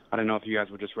I didn't know if you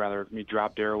guys would just rather me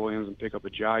drop Darrell Williams and pick up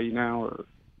Ajayi now, or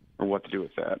what to do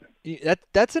with that.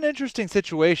 That's an interesting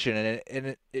situation,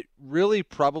 and it really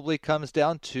probably comes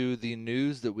down to the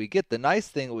news that we get. The nice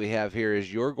thing that we have here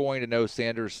is you're going to know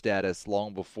Sanders' status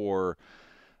long before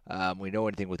we know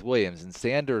anything with Williams, and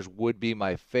Sanders would be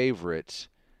my favorite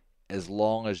as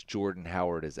long as Jordan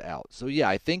Howard is out. So, yeah,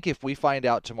 I think if we find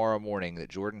out tomorrow morning that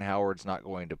Jordan Howard's not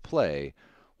going to play,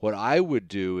 what I would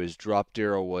do is drop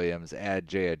Darrell Williams, add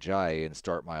Jay Ajayi, and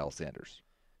start Miles Sanders.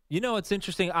 It's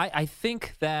interesting. I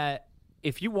think that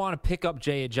if you want to pick up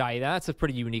Jay Ajayi, that's a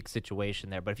pretty unique situation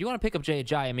there. But if you want to pick up Jay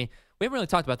Ajayi, I mean, we haven't really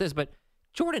talked about this, but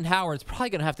Jordan Howard's probably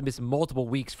going to have to miss multiple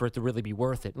weeks for it to really be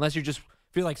worth it, unless you just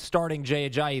feel like starting Jay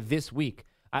Ajayi this week,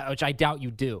 which I doubt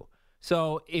you do.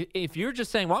 So if you're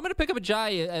just saying, well, I'm going to pick up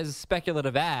Ajayi as a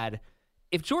speculative ad,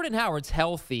 if Jordan Howard's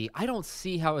healthy, I don't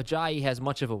see how Ajayi has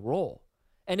much of a role.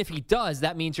 And if he does,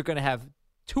 that means you're going to have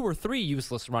 2 or 3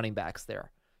 useless running backs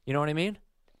there. You know what I mean?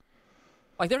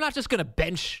 Like, they're not just going to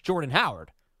bench Jordan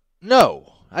Howard.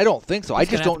 No, I don't think so. I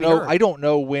just don't know. Hurt. I don't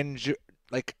know when,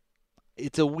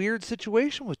 it's a weird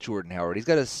situation with Jordan Howard. He's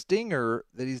got a stinger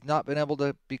that he's not been able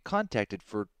to be contacted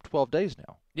for 12 days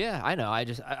now. Yeah, I know.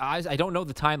 I don't know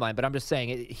the timeline, but I'm just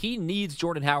saying he needs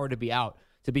Jordan Howard to be out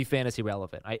to be fantasy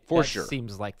relevant. For sure.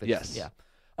 Seems like the yes.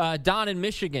 Yeah. Don in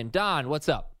Michigan. Don, what's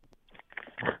up?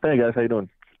 Hey guys, how you doing?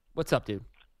 What's up, dude?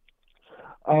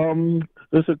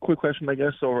 Just a quick question, I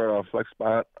guess, over a flex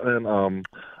spot, and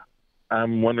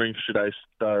I'm wondering, should I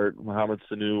start Mohamed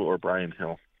Sanu or Brian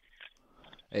Hill?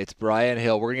 It's Brian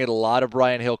Hill. We're going to get a lot of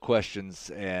Brian Hill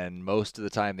questions, and most of the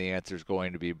time the answer is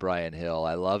going to be Brian Hill.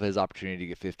 I love his opportunity to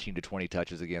get 15 to 20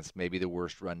 touches against maybe the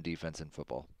worst run defense in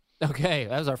football. Okay,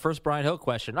 that was our first Brian Hill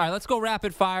question. All right, let's go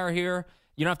rapid fire here.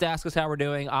 You don't have to ask us how we're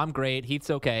doing. I'm great. Heath's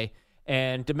okay.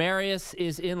 And Demarius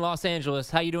is in Los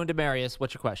Angeles. How you doing, Demarius?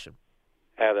 What's your question?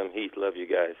 Adam, Heath, love you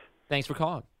guys. Thanks for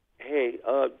calling. Hey,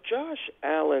 Josh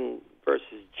Allen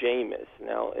versus Jameis.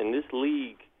 Now, in this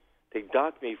league, they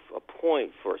docked me a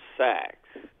point for sacks.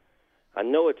 I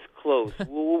know it's close.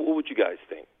 What would you guys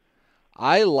think?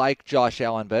 I like Josh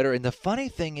Allen better, and the funny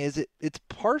thing is it's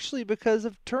partially because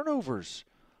of turnovers.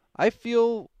 I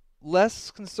feel less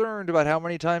concerned about how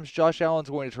many times Josh Allen's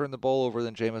going to turn the ball over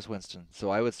than Jameis Winston, so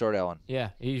I would start Allen. Yeah,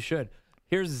 you should.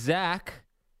 Here's Zach.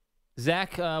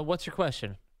 Zach, what's your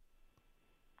question?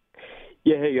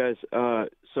 Yeah, hey, guys.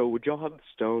 So would y'all have the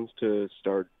stones to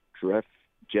start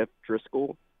Jeff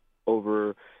Driscoll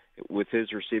over with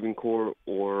his receiving core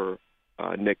or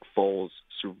Nick Foles,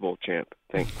 Super Bowl champ?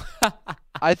 Thanks.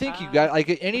 I think you got,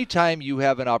 any time you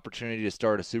have an opportunity to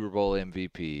start a Super Bowl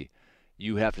MVP,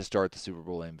 you have to start the Super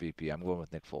Bowl MVP. I'm going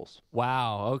with Nick Foles.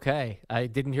 Wow, okay. I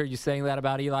didn't hear you saying that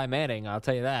about Eli Manning, I'll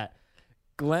tell you that.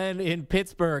 Glenn in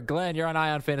Pittsburgh. Glenn, you're on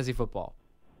Eye on Fantasy Football.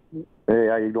 Hey,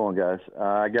 how you doing, guys?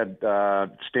 I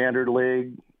got standard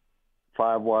league,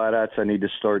 5 wideouts. I need to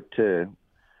start 2.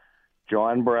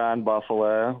 John Brown,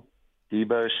 Buffalo.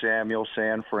 Deebo Samuel,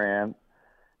 San Fran.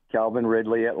 Calvin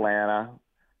Ridley, Atlanta.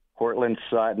 Cortland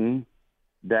Sutton,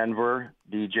 Denver.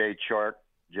 DJ Chark,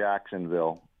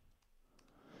 Jacksonville.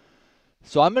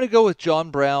 So I'm going to go with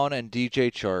John Brown and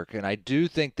DJ Chark, and I do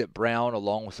think that Brown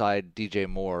alongside DJ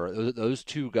Moore, those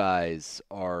two guys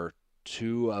are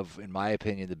two of, in my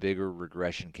opinion, the bigger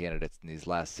regression candidates in these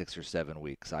last 6 or 7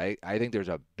 weeks. I think there's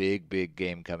a big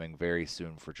game coming very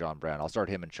soon for John Brown. I'll start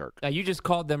him and Chark. Now, you just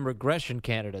called them regression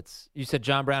candidates. You said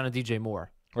John Brown and DJ Moore.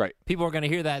 Right. People are going to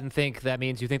hear that and think that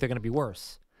means you think they're going to be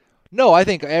worse. No, I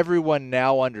think everyone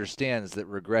now understands that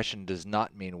regression does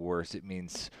not mean worse. It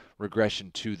means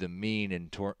regression to the mean in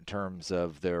terms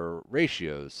of their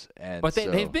ratios. And but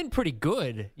they've been pretty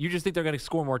good. You just think they're going to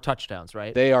score more touchdowns,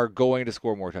 right? They are going to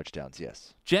score more touchdowns,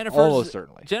 yes. Almost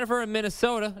certainly. Jennifer in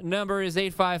Minnesota. Number is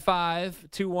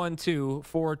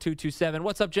 855-212-4227.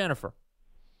 What's up, Jennifer?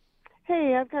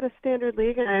 Hey, I've got a standard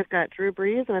league, and I've got Drew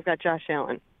Brees, and I've got Josh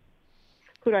Allen.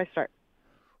 Who do I start?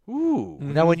 Ooh.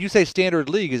 Now, when you say standard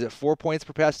league, is it 4 points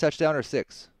per pass touchdown or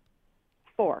 6?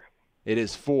 4. It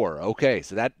is 4. Okay,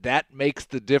 so that makes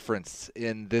the difference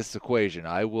in this equation.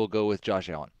 I will go with Josh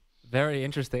Allen. Very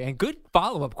interesting. And good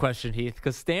follow-up question, Heath,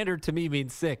 because standard to me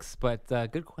means 6, but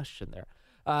good question there.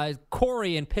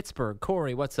 Corey in Pittsburgh.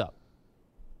 Corey, what's up?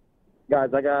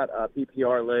 Guys, I got a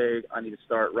PPR league. I need to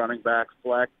start running back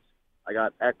flex. I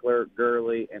got Eckler,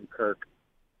 Gurley, and Kirk.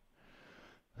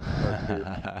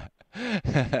 Austin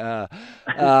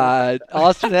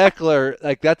Eckler,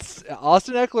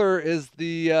 Austin Eckler is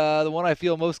the one I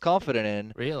feel most confident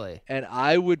in. Really? And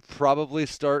I would probably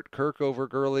start Kirk over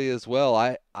Gurley as well.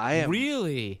 I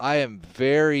am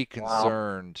very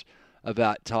concerned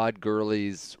about Todd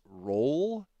Gurley's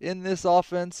role in this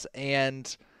offense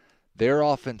and their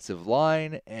offensive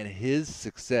line and his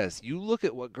success. You look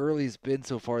at what Gurley's been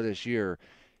so far this year.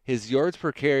 His yards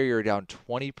per carry are down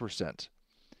 20%.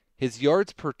 His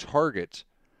yards per target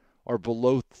are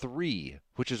below 3,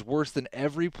 which is worse than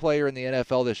every player in the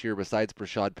NFL this year besides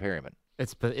Brashad Perryman.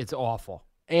 It's awful.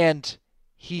 And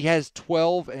he has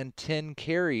 12 and 10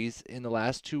 carries in the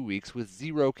last 2 weeks with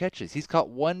 0 catches. He's caught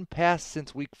 1 pass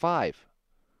since week 5.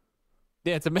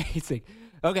 Yeah, it's amazing.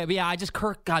 Okay, but yeah,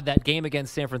 Kirk got that game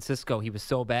against San Francisco. He was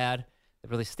so bad. It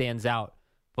really stands out.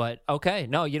 But okay,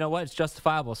 no, you know what? It's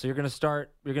justifiable. So you're going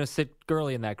to sit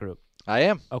Gurley in that group. I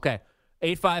am. Okay.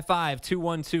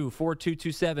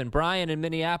 855-212-4227. Brian in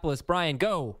Minneapolis. Brian,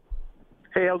 go.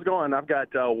 Hey, how's it going? I've got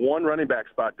one running back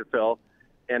spot to fill,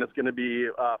 and it's going to be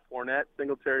Fournette,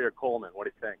 Singletary, or Coleman. What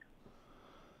do you think?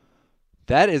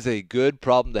 That is a good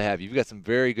problem to have. You've got some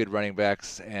very good running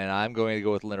backs, and I'm going to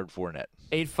go with Leonard Fournette.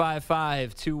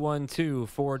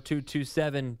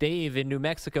 855-212-4227. Dave in New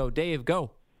Mexico. Dave,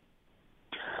 go.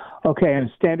 Okay, in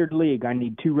a standard league, I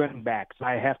need two running backs.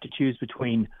 I have to choose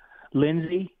between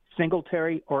Lindsey,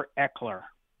 Singletary, or Eckler.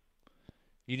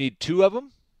 You need two of them?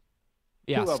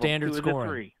 Yeah, two standard of them, two scoring. Of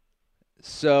the three.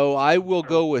 So I will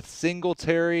go with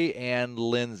Singletary and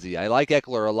Lindsey. I like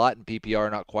Eckler a lot in PPR,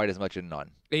 not quite as much in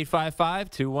none.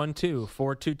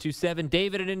 855-212-4227.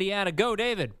 David in Indiana. Go,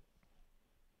 David.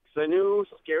 Sanu,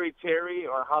 Scary Terry,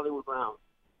 or Hollywood Brown?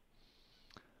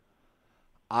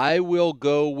 I will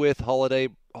go with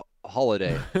Hollywood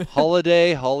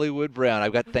Brown.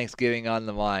 I've got Thanksgiving on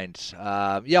the mind.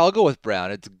 I'll go with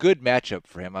Brown. It's a good matchup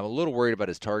for him. I'm a little worried about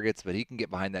his targets, but he can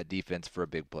get behind that defense for a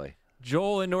big play.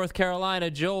 Joel in North Carolina.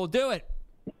 Joel, do it.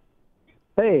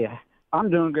 Hey, I'm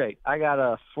doing great. I got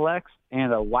a flex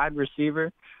and a wide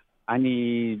receiver. I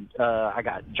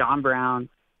got John Brown,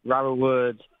 Robert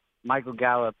Woods, Michael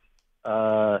Gallup,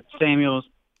 Samuels,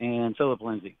 and Philip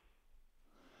Lindsay.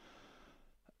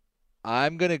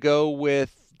 I'm going to go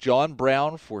with John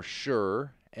Brown for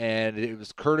sure, and it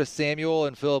was Curtis Samuel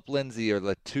and Philip Lindsay are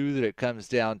the two that it comes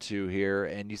down to here.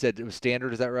 And you said it was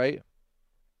standard, is that right?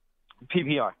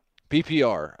 PPR.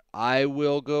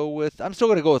 I'm still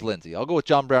going to go with Lindsay. I'll go with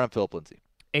John Brown and Philip Lindsay.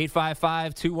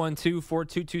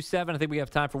 855-212-4227. I think we have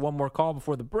time for one more call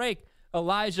before the break.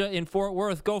 Elijah in Fort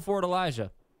Worth. Go for it, Elijah.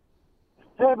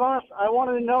 Hey, boss. I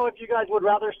wanted to know if you guys would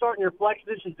rather start in your flex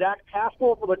position Zach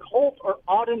Pascal for the Colts or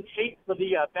Auden Tate for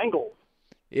the Bengals.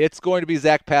 It's going to be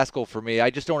Zach Pascal for me. I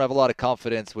just don't have a lot of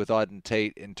confidence with Auden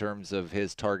Tate in terms of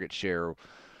his target share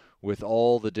with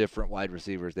all the different wide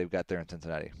receivers they've got there in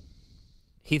Cincinnati.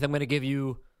 Heath, I'm going to give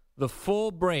you the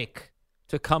full break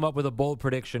to come up with a bold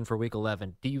prediction for Week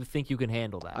 11. Do you think you can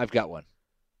handle that? I've got one.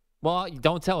 Well,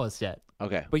 don't tell us yet.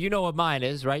 Okay. But you know what mine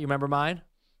is, right? You remember mine?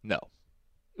 No.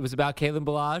 It was about Kalen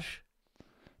Ballage.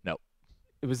 No.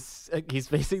 It was he's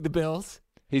facing the Bills.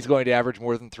 He's going to average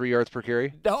more than 3 yards per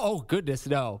carry? No, oh, goodness,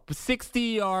 no. 60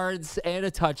 yards and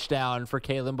a touchdown for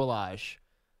Kalen Ballage.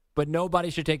 But nobody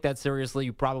should take that seriously.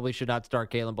 You probably should not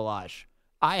start Kalen Ballage.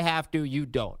 I have to. You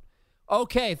don't.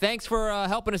 Okay, thanks for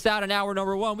helping us out in hour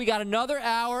number 1. We got another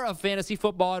hour of fantasy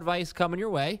football advice coming your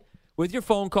way with your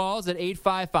phone calls at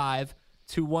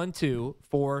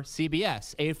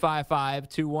 855-212-4CBS.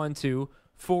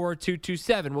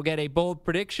 855-212-4227. We'll get a bold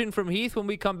prediction from Heath when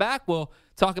we come back. We'll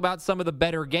talk about some of the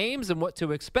better games and what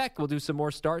to expect. We'll do some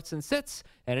more starts and sits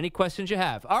and any questions you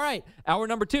have. All right, hour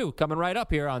number 2 coming right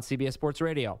up here on CBS Sports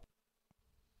Radio.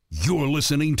 You're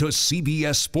listening to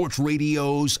CBS Sports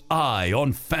Radio's Eye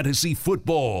on Fantasy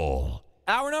Football.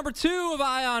 Hour number 2 of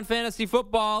Eye on Fantasy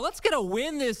Football. Let's get a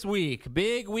win this week.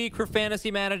 Big week for fantasy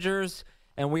managers,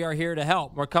 and we are here to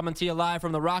help. We're coming to you live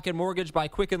from the Rocket Mortgage by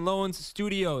Quicken Loans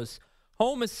Studios.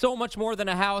 Home is so much more than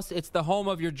a house. It's the home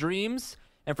of your dreams,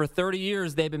 and for 30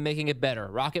 years, they've been making it better.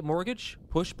 Rocket Mortgage,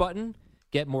 push button,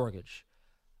 get mortgage.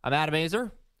 I'm Adam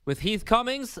Aizer with Heath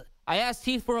Cummings. I asked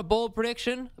Heath for a bold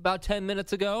prediction about 10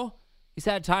 minutes ago. He's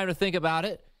had time to think about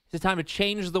it. He's had time to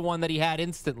change the one that he had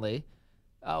instantly.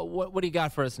 What do you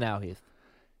got for us now, Heath?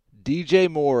 DJ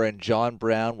Moore and John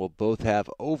Brown will both have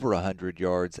over 100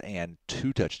 yards and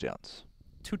 2 touchdowns.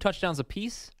 2 touchdowns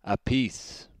apiece?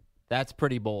 Apiece. That's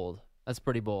pretty bold.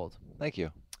 Thank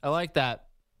you. I like that.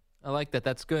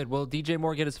 That's good. Will DJ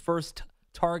Moore get his first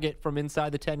target from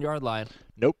inside the 10-yard line?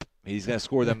 Nope. He's going to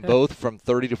score them both from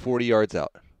 30 to 40 yards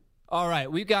out. All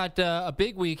right. We've got a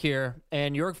big week here,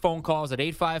 and your phone calls at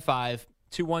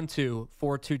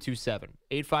 855-212-4227.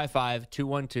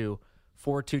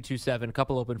 855-212-4227. A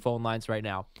couple open phone lines right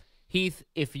now. Heath,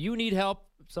 if you need help,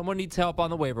 if someone needs help on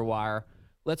the waiver wire,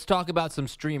 let's talk about some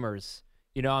streamers.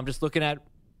 You know, I'm just looking at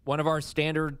one of our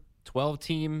standard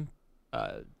 12-team,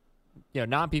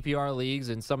 non-PPR leagues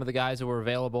and some of the guys who were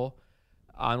available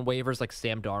on waivers like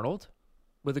Sam Darnold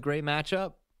with a great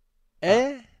matchup.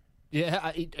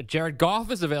 Jared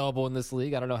Goff is available in this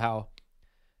league. I don't know how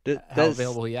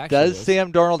available he actually is. Does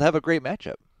Sam Darnold have a great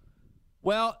matchup?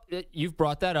 Well, you've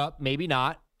brought that up. Maybe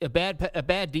not. A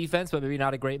bad defense, but maybe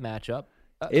not a great matchup.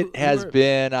 It has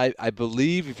been, I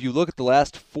believe, if you look at the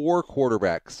last 4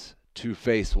 quarterbacks to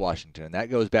face Washington, that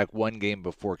goes back one game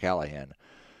before Callahan.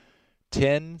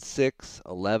 10, 6,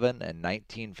 11, and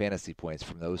 19 fantasy points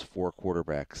from those 4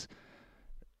 quarterbacks.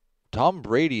 Tom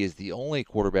Brady is the only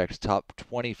quarterback to top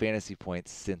 20 fantasy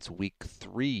points since week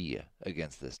 3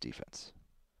 against this defense.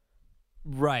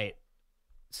 Right.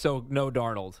 So no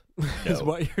Darnold is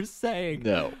what you're saying.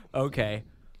 No. Okay.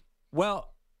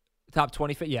 Well, top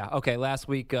 20. Yeah. Okay. Last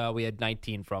week we had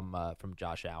 19 from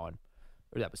Josh Allen.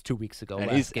 Or that was 2 weeks ago.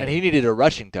 And he needed a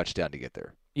rushing touchdown to get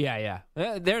there. Yeah.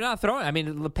 They're not throwing. I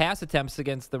mean, the pass attempts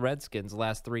against the Redskins the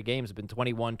last 3 games have been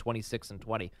 21, 26, and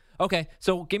 20. Okay.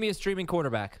 So give me a streaming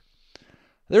quarterback.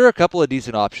 There are a couple of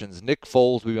decent options. Nick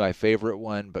Foles would be my favorite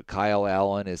one, but Kyle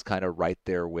Allen is kind of right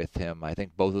there with him. I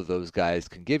think both of those guys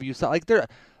can give you some.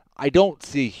 I don't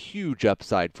see huge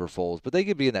upside for Foles, but they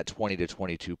could be in that 20 to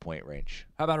 22 point range.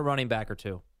 How about a running back or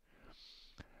two?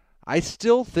 I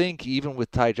still think, even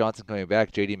with Ty Johnson coming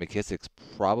back, J.D. McKissic's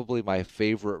probably my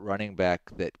favorite running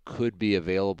back that could be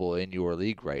available in your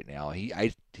league right now.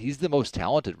 He's the most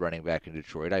talented running back in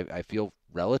Detroit. I feel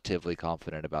relatively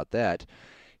confident about that.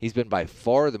 He's been by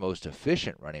far the most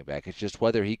efficient running back. It's just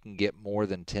whether he can get more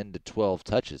than 10 to 12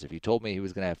 touches. If you told me he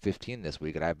was going to have 15 this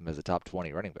week, I'd have him as a top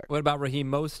 20 running back. What about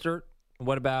Raheem Mostert?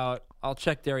 What about, I'll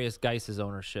check Darius Geis's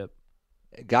ownership.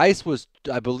 I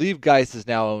believe Geis is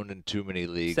now owned in too many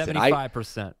leagues.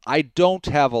 75%. I don't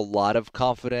have a lot of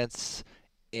confidence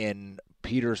in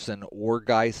Peterson or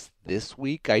Geis this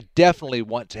week. I definitely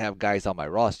want to have Geis on my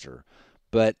roster,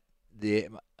 but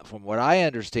from what I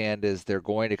understand is they're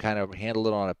going to kind of handle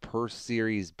it on a per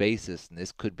series basis, and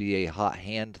this could be a hot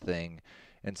hand thing.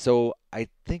 And so I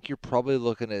think you're probably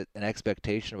looking at an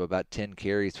expectation of about 10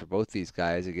 carries for both these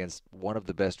guys against one of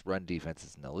the best run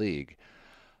defenses in the league.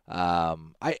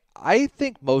 I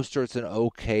think Mostert's an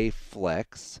okay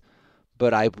flex,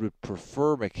 but I would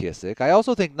prefer McKissic. I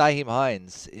also think Nyheim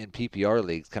Hines in PPR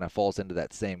leagues kind of falls into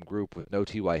that same group with no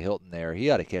T.Y. Hilton there. He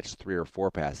ought to catch 3 or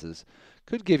 4 passes.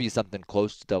 Could give you something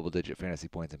close to double-digit fantasy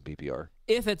points in PPR.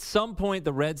 If at some point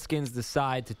the Redskins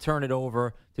decide to turn it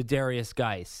over to Darius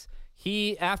Geis,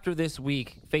 he, after this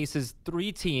week, faces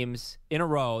 3 teams in a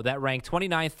row that rank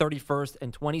 29th, 31st,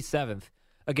 and 27th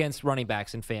against running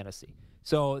backs in fantasy.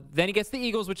 So then he gets the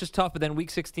Eagles, which is tough, but then week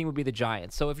 16 would be the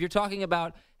Giants. So if you're talking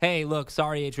about, hey, look,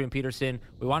 sorry, Adrian Peterson,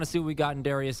 we want to see what we got in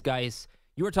Darius Geis,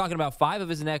 you were talking about 4 of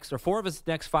his next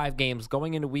 5 games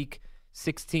going into week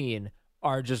 16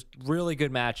 are just really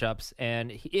good matchups.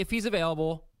 And if he's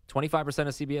available, 25%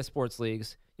 of CBS Sports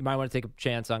leagues, you might want to take a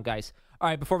chance on Geis. All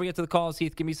right, before we get to the calls,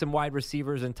 Heath, give me some wide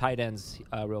receivers and tight ends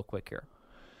real quick here.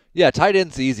 Yeah, tight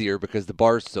end's easier because the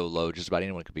bar's so low, just about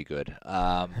anyone could be good.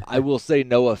 I will say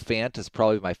Noah Fant is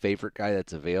probably my favorite guy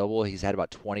that's available. He's had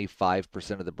about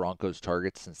 25% of the Broncos'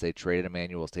 targets since they traded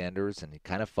Emmanuel Sanders, and he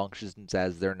kind of functions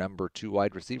as their number 2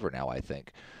 wide receiver now, I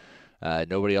think.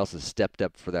 Nobody else has stepped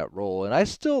up for that role. And I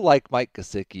still like Mike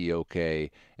Gesicki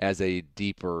okay as a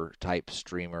deeper type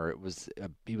streamer.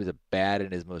 He was a bad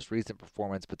in his most recent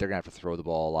performance, but they're going to have to throw the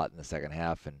ball a lot in the second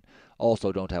half and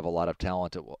also don't have a lot of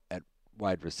talent at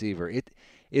wide receiver.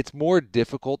 It's more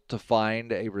difficult to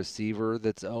find a receiver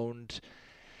that's owned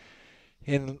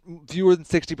in fewer than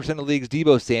 60% of leagues.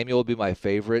 Deebo Samuel would be my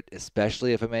favorite,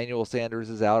 especially if Emmanuel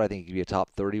Sanders is out. I think he could be a top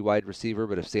 30 wide receiver,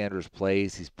 but if Sanders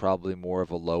plays, he's probably more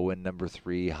of a low-end number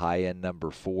 3, high-end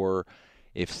number 4.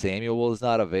 If Samuel is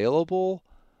not available,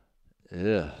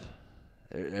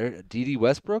 D.D.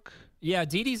 Westbrook? Yeah,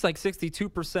 D.D.'s like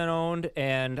 62% owned,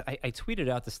 and I tweeted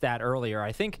out the stat earlier.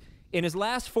 I think in his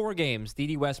last 4 games,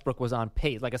 D.D. Westbrook was on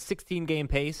pace, like a 16-game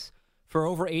pace for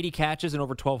over 80 catches and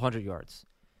over 1,200 yards.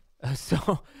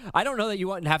 So I don't know that you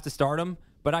wouldn't have to start him,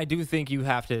 but I do think you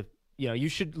have to, you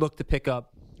should look to pick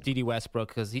up D.D. Westbrook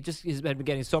because he's been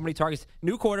getting so many targets.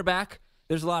 New quarterback.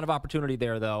 There's a lot of opportunity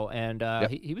there, though, and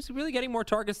he was really getting more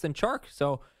targets than Chark.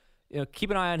 So keep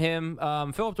an eye on him.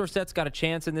 Phillip Dorsett's got a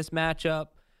chance in this matchup.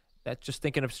 That's just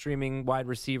thinking of streaming wide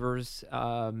receivers.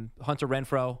 Hunter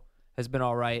Renfrow has been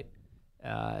all right.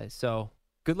 So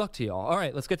good luck to you all. All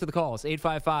right, let's get to the calls.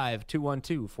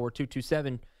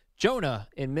 855-212-4227. Jonah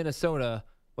in Minnesota.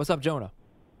 What's up, Jonah?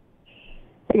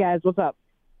 Hey, guys. What's up?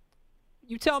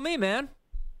 You tell me, man.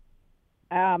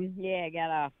 I got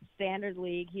a standard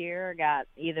league here. I got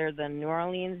either the New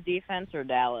Orleans defense or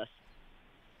Dallas.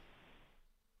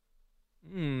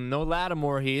 No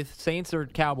Lattimore, Heath. Saints or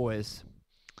Cowboys?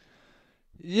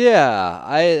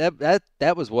 Yeah,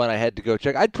 that was one I had to go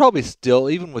check. I'd probably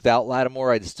still, even without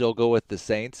Lattimore, I'd still go with the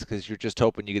Saints because you're just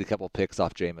hoping you get a couple picks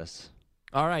off Jameis.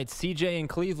 All right, CJ in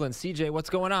Cleveland. CJ, what's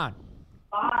going on?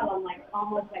 I'm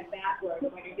almost backwards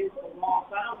when you do the wall,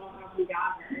 so I don't know how we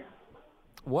got her.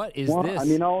 What is this? I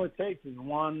mean, all it takes is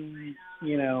one,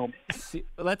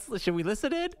 Should we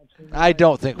listen in? I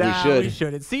don't think we should. We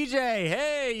shouldn't. CJ,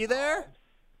 hey, you there?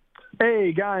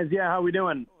 Hey, guys. Yeah, how we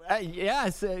doing?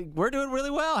 Yes, we're doing really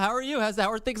well. How are you?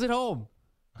 How are things at home?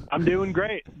 I'm doing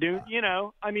great.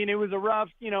 It was a rough,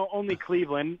 only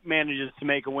Cleveland manages to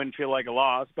make a win feel like a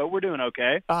loss, but we're doing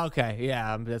okay. Okay,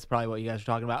 yeah, that's probably what you guys are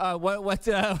talking about. What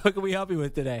can we help you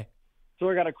with today? So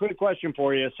I got a quick question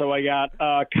for you. So I got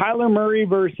Kyler Murray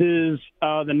versus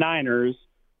the Niners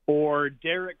or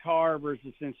Derek Carr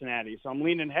versus Cincinnati. So I'm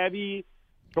leaning heavy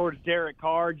towards Derek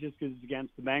Carr just because it's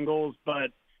against the Bengals, but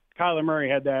Kyler Murray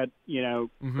had that,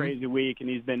 crazy week, and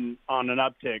he's been on an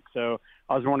uptick. So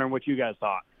I was wondering what you guys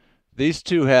thought. These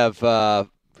two have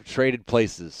traded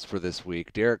places for this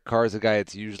week. Derek Carr is a guy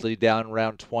that's usually down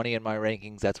around 20 in my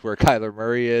rankings. That's where Kyler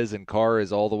Murray is, and Carr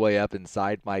is all the way up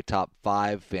inside my top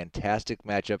 5. Fantastic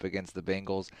matchup against the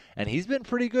Bengals, and he's been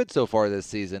pretty good so far this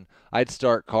season. I'd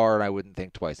start Carr, and I wouldn't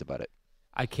think twice about it.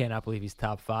 I cannot believe he's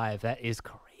top 5. That is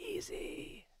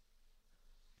crazy.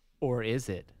 Or is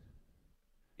it?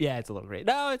 Yeah, it's a little great.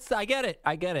 No, I get it.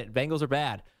 Bengals are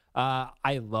bad.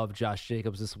 I love Josh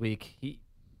Jacobs this week.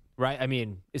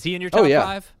 Is he in your top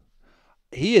 5?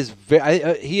 He is.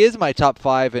 He is my top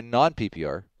 5 in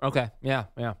non-PPR. Okay, yeah.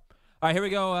 All right, here we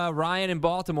go. Ryan in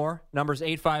Baltimore. Number's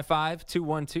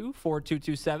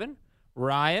 855-212-4227.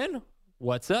 Ryan,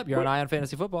 what's up? You're on Eye on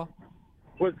Fantasy Football.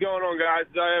 What's going on, guys?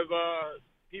 I have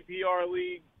PPR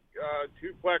league,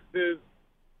 2 flexes,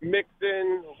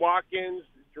 Mixon, Watkins,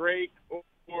 Drake,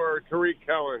 or Tariq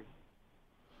Cohen.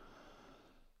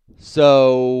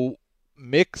 So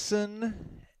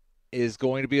Mixon is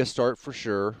going to be a start for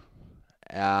sure.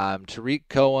 Tariq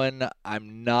Cohen,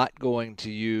 I'm not going to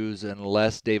use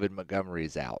unless David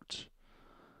Montgomery's out.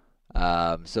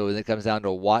 So it comes down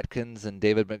to Watkins and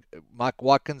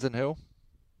Watkins and who?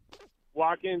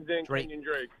 Watkins and Kenyon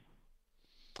Drake.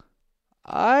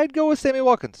 I'd go with Sammy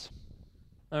Watkins.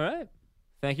 All right.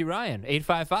 Thank you, Ryan.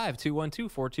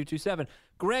 855-212-4227.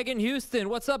 Greg in Houston.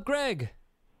 What's up, Greg?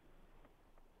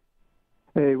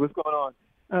 Hey, what's going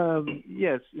on?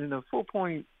 Yes, in a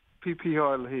 4-point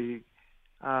PPR league,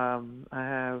 I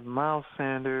have Miles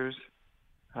Sanders,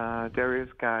 Darius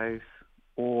Geis,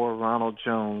 or Ronald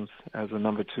Jones as a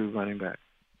number 2 running back.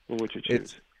 What would you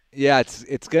choose?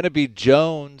 It's going to be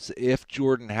Jones if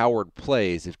Jordan Howard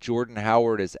plays. If Jordan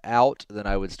Howard is out, then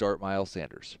I would start Miles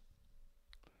Sanders.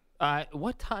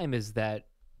 What time is that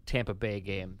Tampa Bay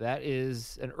game? That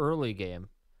is an early game.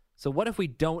 So what if we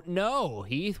don't know,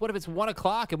 Heath? What if it's 1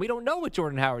 o'clock and we don't know what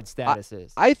Jordan Howard's status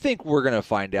is? I think we're going to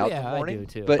find out in the morning. I do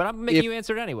too. But I'm making you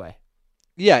answer it anyway.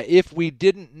 Yeah, if we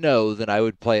didn't know, then I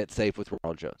would play it safe with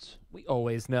Ronald Jones. We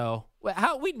always know. We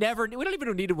don't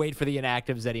even need to wait for the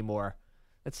inactives anymore.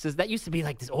 That used to be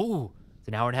like this. Oh, it's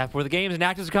an hour and a half before the games.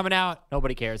 Inactives are coming out.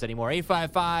 Nobody cares anymore.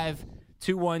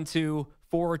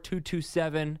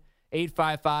 855-212-4227.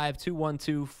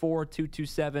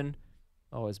 855-212-4227.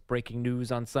 Always breaking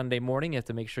news on Sunday morning. You have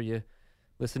to make sure you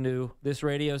listen to this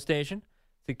radio station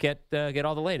to get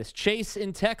all the latest. Chase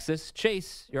in Texas.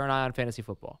 Chase, you're on Eye on Fantasy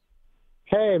Football.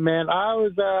 Hey, man, I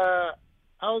was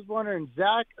wondering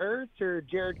Zach Ertz or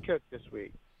Jared Cook this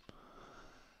week.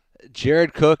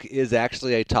 Jared Cook is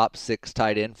actually a top 6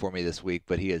 tight end for me this week,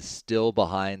 but he is still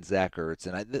behind Zach Ertz,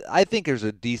 and I think there's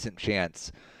a decent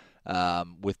chance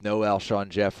with no Alshon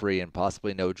Jeffrey and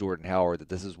possibly no Jordan Howard that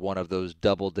this is one of those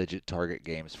double-digit target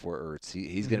games for Ertz.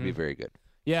 He's going to be very good.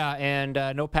 Yeah, and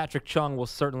no Patrick Chung will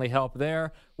certainly help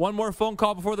there. One more phone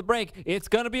call before the break. It's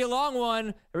going to be a long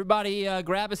one. Everybody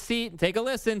grab a seat and take a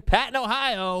listen. Pat in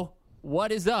Ohio,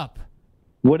 what is up?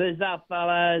 What is up,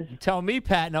 fellas? Tell me,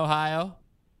 Pat in Ohio.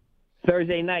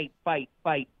 Thursday night, fight.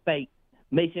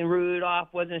 Mason Rudolph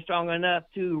wasn't strong enough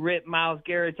to rip Myles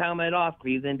Garrett's helmet off.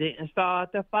 Cleveland didn't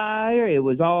start the fire. It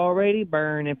was already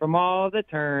burning from all the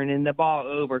turning the ball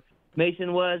over.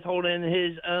 Mason was holding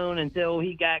his own until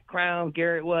he got crowned.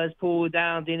 Garrett was pulled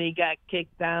down, then he got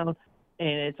kicked down.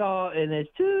 And it's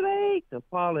too late to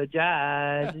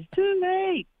apologize. It's too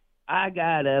late. I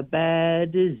got a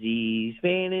bad disease.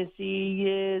 Fantasy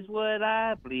is what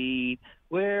I bleed.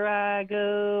 Where I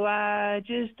go, I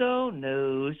just don't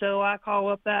know. So I call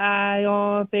up the Eye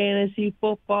on Fantasy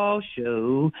Football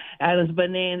Show. Adams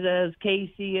Bonanzas,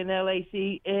 KC and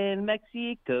LAC in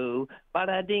Mexico.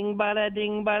 Bada ding, bada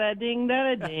ding, bada ding,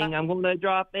 da ding. I'm going to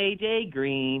drop AJ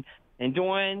Green. And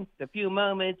during the few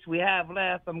moments we have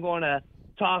left, I'm going to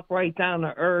talk right down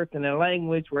to earth in a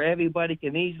language where everybody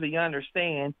can easily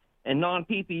understand. And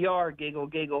non-PPR,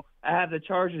 giggle, I have the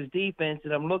Chargers defense,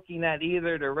 and I'm looking at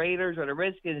either the Raiders or the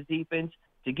Redskins defense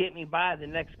to get me by the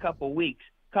next couple weeks.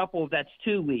 That's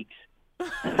 2 weeks.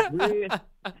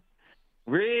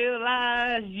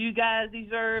 Realize you guys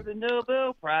deserve the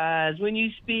Nobel Prize. When you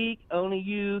speak, only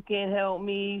you can help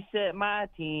me set my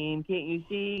team. Can't you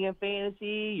see in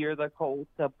fantasy you're the cult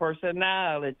of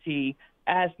personality?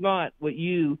 Ask not what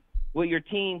your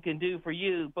team can do for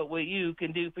you, but what you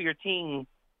can do for your team.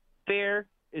 Fair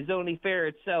is only fair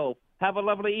itself. Have a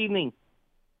lovely evening.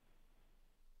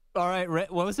 All right,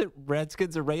 what was it?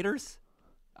 Redskins or Raiders?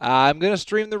 I'm going to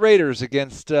stream the Raiders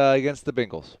against the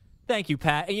Bengals. Thank you,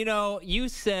 Pat. And, you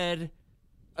said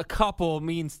a couple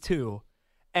means two.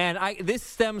 And this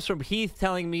stems from Heath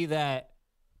telling me that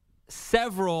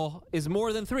several is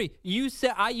more than three. You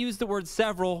said I used the word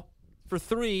several for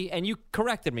three, and you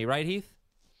corrected me, right, Heath?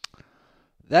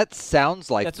 That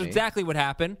sounds like That's me. exactly what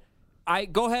happened. I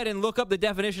go ahead and look up the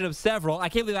definition of several. I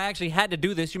can't believe I actually had to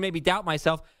do this. You made me doubt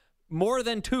myself. More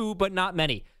than two, but not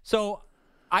many. So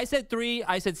I said three.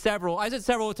 I said several. I said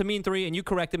several to mean three, and you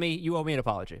corrected me. You owe me an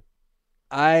apology.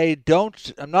 I'm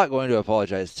not going to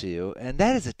apologize to you, and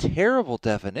that is a terrible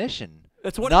definition.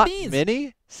 That's what not it means. Not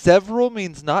many? Several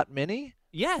means not many?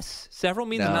 Yes, several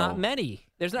means not many.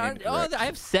 There's not. Incorrect. I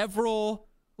have several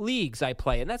leagues I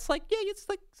play, and that's like, it's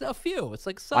like a few. It's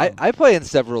like some. I play in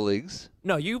several leagues.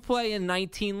 No, you play in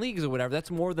 19 leagues or whatever.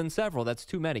 That's more than several. That's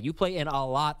too many. You play in a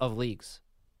lot of leagues.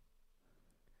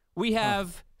 We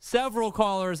have several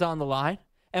callers on the line,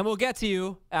 and we'll get to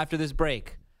you after this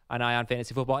break on Eye on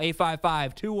Fantasy Football.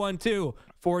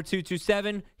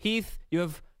 855-212-4227. Heath, you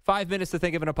have 5 minutes to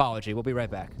think of an apology. We'll be right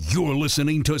back. You're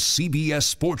listening to CBS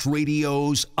Sports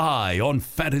Radio's Eye on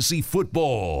Fantasy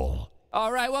Football.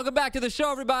 All right, welcome back to the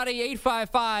show, everybody.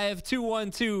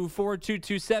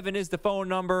 855-212-4227 is the phone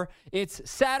number. It's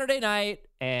Saturday night,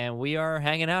 and we are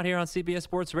hanging out here on CBS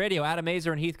Sports Radio. Adam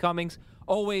Aizer and Heath Cummings.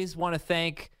 Always want to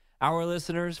thank our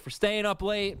listeners for staying up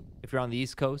late, if you're on the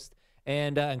East Coast,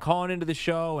 and calling into the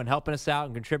show and helping us out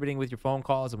and contributing with your phone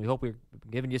calls. And we hope we're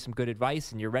giving you some good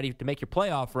advice and you're ready to make your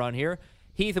playoff run here.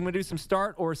 Heath, I'm going to do some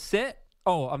start or sit.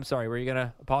 Oh, I'm sorry. Were you going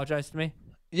to apologize to me?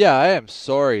 Yeah, I am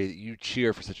sorry that you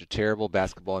cheer for such a terrible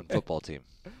basketball and football team.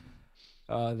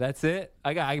 That's it.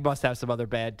 I must have some other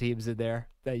bad teams in there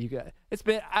that you got.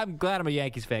 I'm glad I'm a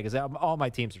Yankees fan because all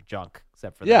my teams are junk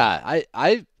except for that.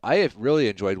 I have really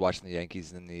enjoyed watching the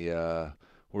Yankees in the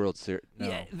World Series. No.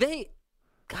 Yeah, the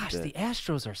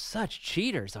Astros are such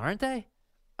cheaters, aren't they?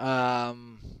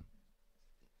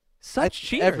 Such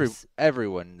cheaters.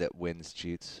 Everyone that wins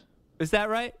cheats. Is that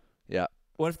right? Yeah.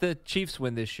 What if the Chiefs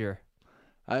win this year?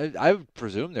 I would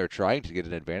presume they're trying to get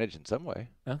an advantage in some way.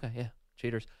 Okay, yeah,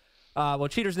 cheaters. Well,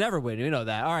 cheaters never win. You know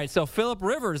that. All right, so Phillip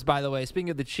Rivers, by the way,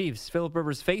 speaking of the Chiefs, Phillip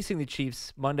Rivers facing the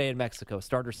Chiefs Monday in Mexico.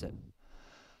 Start or sit?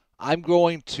 I'm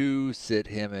going to sit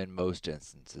him in most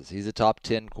instances. He's a top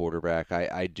 10 quarterback.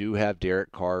 I do have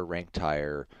Derek Carr ranked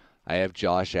higher. I have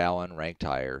Josh Allen ranked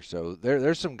higher. So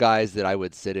there's some guys that I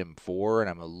would sit him for, and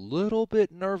I'm a little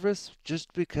bit nervous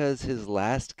just because his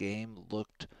last game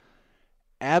looked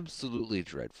absolutely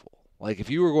dreadful. Like, if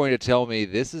you were going to tell me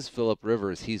this is Phillip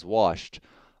Rivers, he's washed,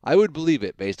 I would believe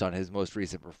it based on his most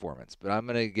recent performance. But I'm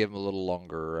going to give him a little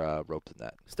longer rope than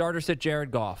that. Start or sit Jared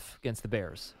Goff against the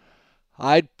Bears?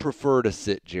 I'd prefer to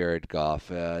sit Jared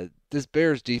Goff. This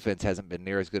Bears defense hasn't been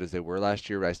near as good as they were last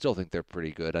year, but I still think they're pretty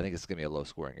good. I think it's going to be a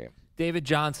low-scoring game. David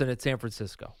Johnson at San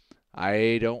Francisco.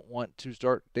 I don't want to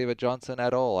start David Johnson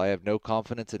at all. I have no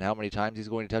confidence in how many times he's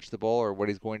going to touch the ball or what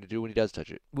he's going to do when he does touch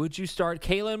it. Would you start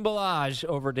Kalen Ballage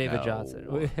over David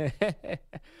Johnson?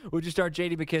 Would you start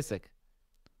J.D. McKissick?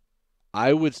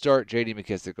 I would start J.D.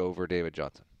 McKissick over David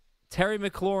Johnson. Terry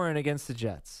McLaurin against the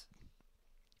Jets.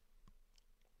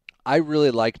 I really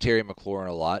like Terry McLaurin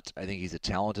a lot. I think he's a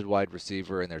talented wide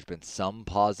receiver, and there's been some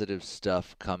positive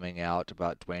stuff coming out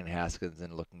about Dwayne Haskins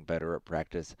and looking better at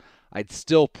practice. I'd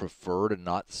still prefer to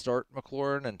not start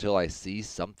McLaurin until I see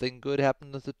something good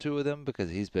happen with the two of them because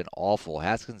he's been awful.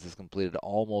 Haskins has completed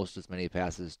almost as many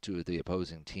passes to the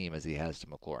opposing team as he has to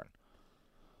McLaurin.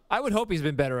 I would hope he's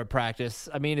been better at practice.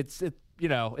 I mean, it's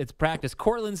practice.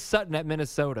 Cortland Sutton at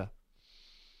Minnesota.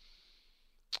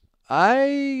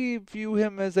 I view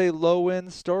him as a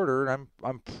low-end starter, and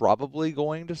I'm probably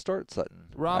going to start Sutton.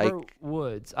 Robert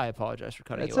Woods. I apologize for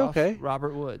cutting you off. That's okay.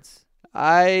 Robert Woods.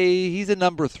 He's a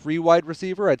number 3 wide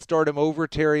receiver. I'd start him over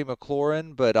Terry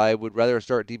McLaurin, but I would rather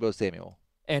start Deebo Samuel.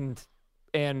 And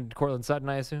Cortland Sutton,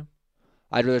 I assume?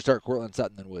 I'd rather start Cortland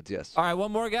Sutton than Woods, yes. All right,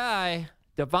 one more guy.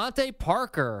 Devontae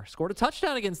Parker scored a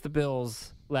touchdown against the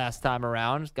Bills last time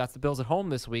around. Got the Bills at home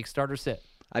this week. Start or sit?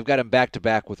 I've got him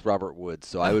back-to-back with Robert Woods,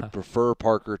 so I would prefer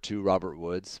Parker to Robert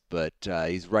Woods, but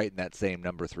he's right in that same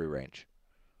number 3 range.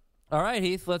 All right,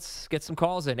 Heath, let's get some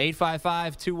calls in.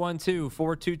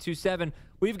 855-212-4227.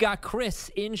 We've got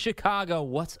Chris in Chicago.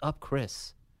 What's up,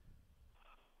 Chris?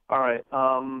 All right.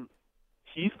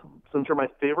 Heath, since you're my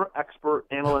favorite expert,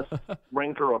 analyst,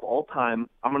 ranker of all time,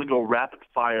 I'm going to go rapid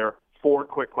fire. 4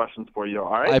 quick questions for you. All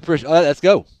right? I appreciate. Let's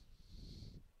go.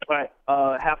 All right.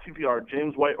 Half PPR,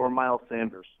 James White or Miles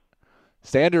Sanders?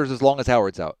 Sanders as long as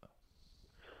Howard's out.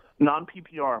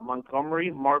 Non-PPR, Montgomery,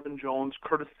 Marvin Jones,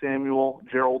 Curtis Samuel,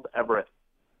 Gerald Everett.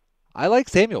 I like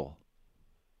Samuel.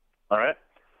 All right.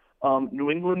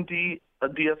 New England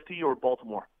DST or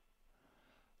Baltimore?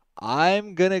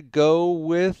 I'm going to go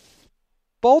with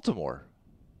Baltimore.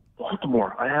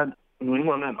 Baltimore. I had New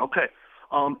England in. Okay.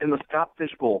 In the Scott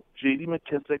Fish Bowl, J.D.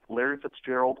 McKissick, Larry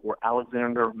Fitzgerald, or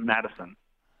Alexander Madison?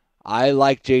 I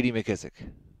like J.D. McKissick.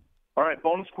 All right,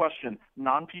 bonus question.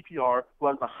 Non-PPR, who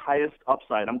has the highest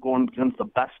upside? I'm going against the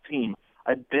best team.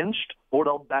 I benched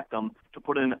Odell Beckham to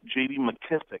put in J.D.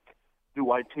 McKissick.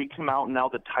 Do I take him out now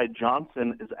that Ty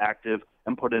Johnson is active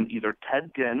and put in either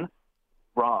Ted Ginn,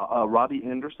 Robbie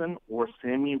Anderson, or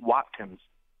Sammy Watkins?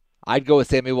 I'd go with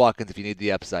Sammy Watkins if you need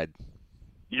the upside.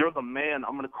 You're the man.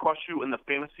 I'm going to crush you in the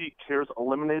Fantasy Cares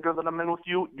Eliminator that I'm in with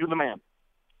you. You're the man.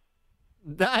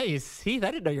 Nice. Heath,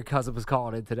 I didn't know your cousin was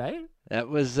calling in today. That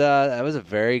was a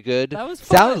very good. That was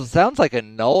fun. Sounds like a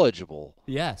knowledgeable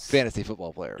fantasy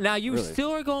football player. Now you really.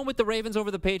 still are going with the Ravens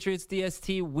over the Patriots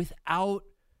DST without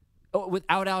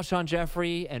Alshon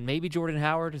Jeffrey and maybe Jordan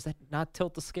Howard. Does that not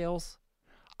tilt the scales?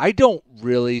 I don't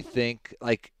really think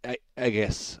I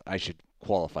guess I should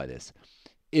qualify this.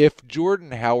 If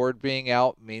Jordan Howard being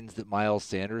out means that Miles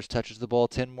Sanders touches the ball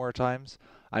 10 more times,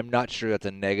 I'm not sure that's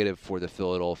a negative for the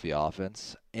Philadelphia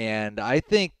offense. And I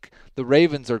think the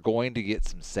Ravens are going to get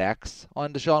some sacks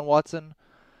on Deshaun Watson.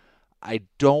 I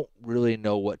don't really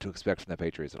know what to expect from the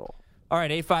Patriots at all. All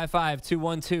right,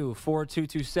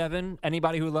 855-212-4227.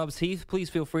 Anybody who loves Heath, please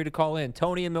feel free to call in.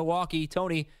 Tony in Milwaukee.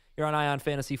 Tony, you're on Ion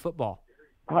Fantasy Football.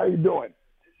 How you doing?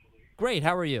 Great.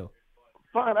 How are you?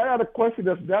 Fine. I got a question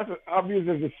that's as obvious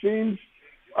as it seems.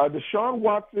 Deshaun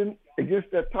Watson against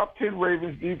that top 10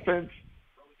 Ravens defense,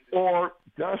 or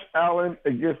Josh Allen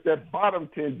against that bottom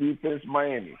 10 defense,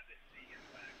 Miami?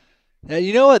 Now,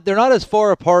 you know what? They're not as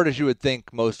far apart as you would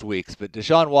think most weeks, but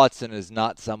Deshaun Watson is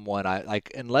not someone I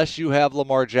like. Unless you have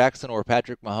Lamar Jackson or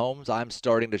Patrick Mahomes, I'm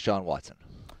starting Deshaun Watson.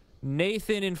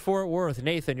 Nathan in Fort Worth.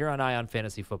 Nathan, you're on Ion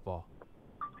Fantasy Football.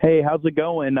 Hey, how's it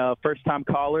going? First-time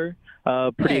caller.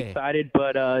 Pretty excited,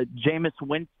 but Jameis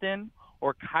Winston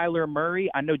or Kyler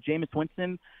Murray. I know Jameis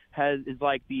Winston is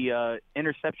like the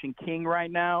interception king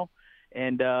right now,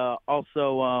 and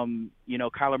also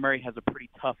Kyler Murray has a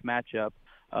pretty tough matchup.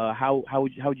 How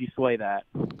would you sway that?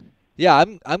 Yeah,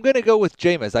 I'm going to go with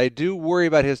Jameis. I do worry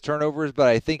about his turnovers, but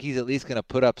I think he's at least going to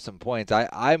put up some points.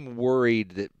 I'm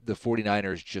worried that the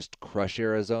 49ers just crush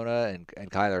Arizona, and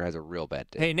Kyler has a real bad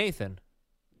day. Hey, Nathan.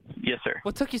 Yes, sir.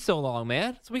 What took you so long,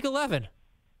 man? It's week 11.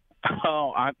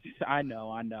 Oh, I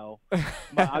know.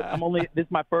 I'm only this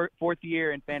is my fourth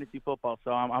year in fantasy football,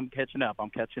 so I'm catching up.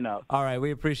 All right,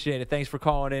 we appreciate it. Thanks for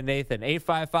calling in, Nathan.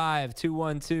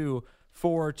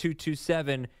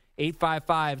 855-212-4227.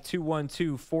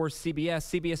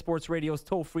 855-212-4CBS. CBS Sports Radio's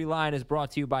toll-free line is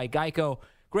brought to you by Geico.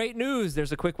 Great news.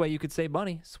 There's a quick way you could save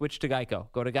money. Switch to Geico.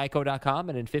 Go to geico.com,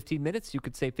 and in 15 minutes, you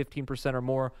could save 15% or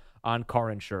more on car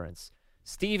insurance.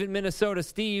 Steve in Minnesota.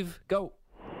 Steve, go.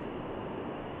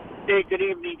 Hey, good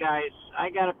evening, guys.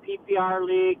 I got a PPR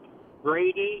league,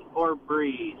 Brady or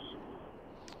Breeze.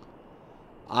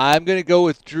 I'm going to go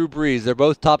with Drew Brees. They're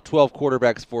both top 12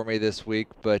 quarterbacks for me this week,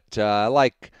 but I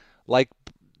like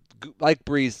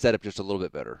Brees set up just a little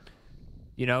bit better.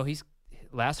 You know, he's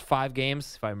last 5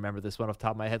 games, if I remember this one off the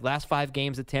top of my head, last 5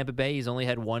 games at Tampa Bay, he's only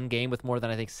had one game with more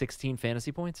than, I think, 16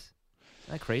 fantasy points.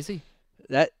 Isn't that crazy?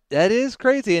 That is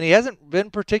crazy, and he hasn't been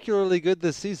particularly good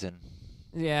this season.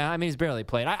 Yeah, I mean, he's barely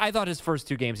played. I thought his first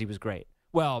 2 games he was great.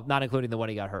 Well, not including the one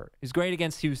he got hurt. He's great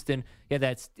against Houston. He had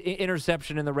that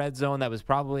interception in the red zone that was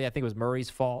probably, I think it was Murray's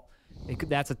fault.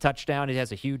 That's a touchdown. He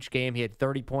has a huge game. He had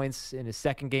 30 points in his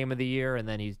second game of the year, and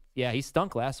then he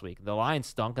stunk last week. The Lions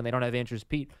stunk, and they don't have Andrews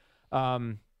Pete.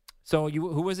 So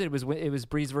who was it? It was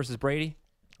Breeze versus Brady?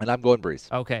 And I'm going Breeze.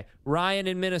 Okay. Ryan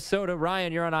in Minnesota.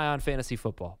 Ryan, you're on Ion Fantasy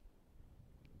Football.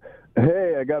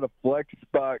 Hey, I got a flex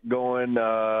spot going.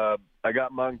 I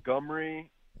got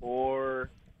Montgomery or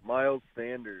Miles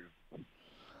Sanders.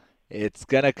 It's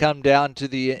going to come down to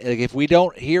if we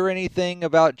don't hear anything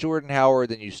about Jordan Howard,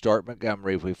 then you start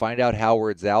Montgomery. If we find out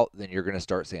Howard's out, then you're going to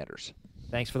start Sanders.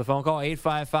 Thanks for the phone call.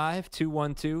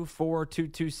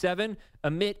 855-212-4227.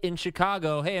 Amit in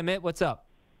Chicago. Hey, Amit, what's up?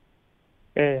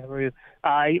 Hey, how are you?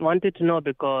 I wanted to know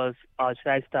because should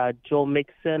I start Joe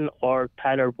Mixon or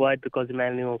Tyler Boyd because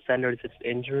Emmanuel Sanders is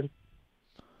injured?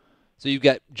 So you've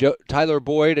got Tyler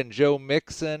Boyd and Joe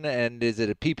Mixon, and is it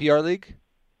a PPR league?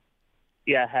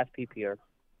 Yeah, half PPR.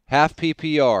 Half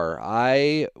PPR.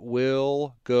 I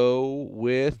will go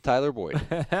with Tyler Boyd.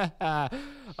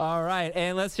 All right,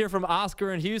 and let's hear from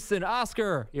Oscar in Houston.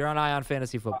 Oscar, you're on Eye on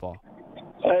Fantasy Football.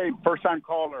 Hey, first-time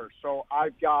caller. So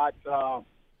I've got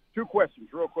two questions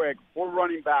real quick. 4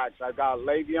 running backs. I've got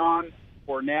Le'Veon,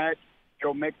 Fournette,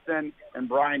 Joe Mixon, and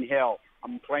Brian Hill.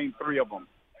 I'm playing 3 of them.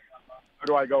 Who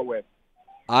do I go with?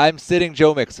 I'm sitting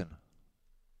Joe Mixon.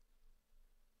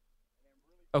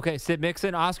 Okay, sit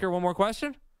Mixon. Oscar, one more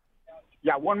question?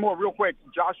 Yeah, one more real quick.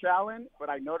 Josh Allen, but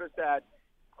I noticed that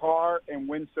Carr and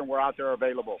Winston were out there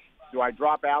available. Do I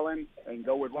drop Allen and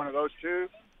go with one of those two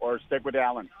or stick with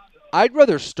Allen? I'd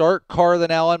rather start Carr than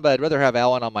Allen, but I'd rather have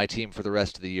Allen on my team for the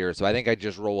rest of the year. So I think I'd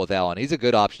just roll with Allen. He's a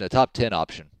good option, a top 10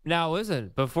 option. Now,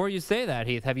 listen, before you say that,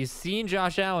 Heath, have you seen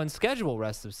Josh Allen's schedule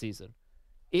rest of season?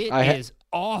 It is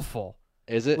awful.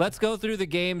 Is it? Let's go through the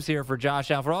games here for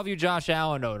Josh Allen. For all of you Josh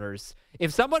Allen owners,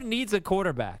 if someone needs a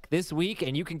quarterback this week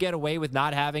and you can get away with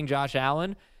not having Josh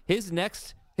Allen,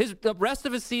 the rest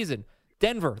of his season,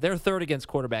 Denver, they're 3rd against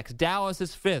quarterbacks. Dallas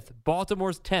is 5th.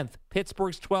 Baltimore's 10th.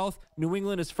 Pittsburgh's 12th. New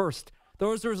England is 1st.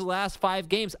 Those are his last 5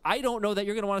 games. I don't know that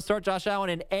you're going to want to start Josh Allen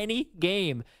in any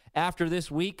game after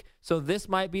this week, so this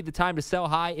might be the time to sell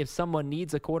high if someone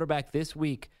needs a quarterback this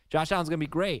week. Josh Allen's going to be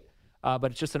great,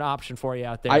 but it's just an option for you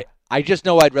out there. I just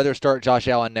know I'd rather start Josh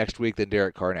Allen next week than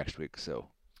Derek Carr next week. So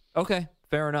okay,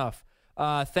 fair enough.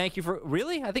 Thank you for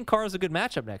really. I think Carr is a good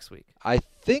matchup next week. I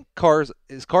think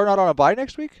is Carr not on a bye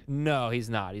next week? No, he's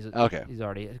not. He's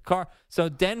already Carr. So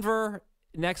Denver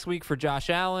next week for Josh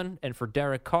Allen and for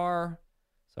Derek Carr.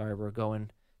 Sorry, we're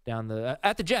going down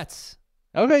at the Jets.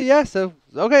 Okay, yeah. So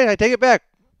I take it back.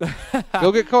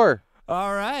 Go get Carr.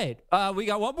 All right. We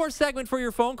got one more segment for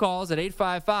your phone calls at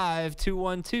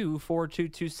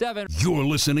 855-212-4227. You're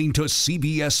listening to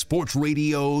CBS Sports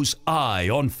Radio's Eye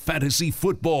on Fantasy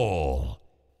Football.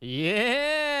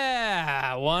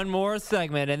 Yeah. One more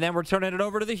segment, and then we're turning it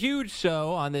over to the huge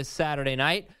show on this Saturday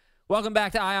night. Welcome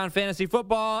back to Eye on Fantasy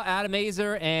Football. Adam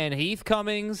Aizer and Heath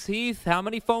Cummings. Heath, how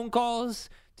many phone calls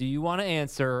do you want to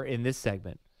answer in this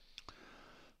segment?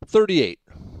 38.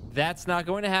 That's not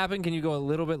going to happen. Can you go a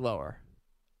little bit lower?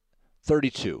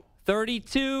 32.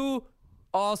 32.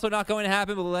 Also not going to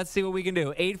happen, but let's see what we can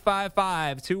do.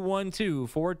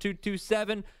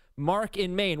 855-212-4227. Mark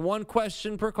in Maine. One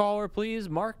question per caller, please.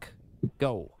 Mark,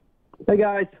 go. Hey,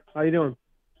 guys. How you doing?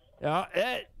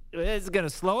 It's going to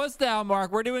slow us down,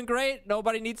 Mark. We're doing great.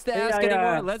 Nobody needs to ask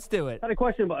anymore. Let's do it. I had a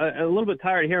question, but a little bit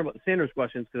tired of hearing about the Sanders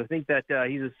questions because I think that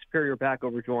he's a superior back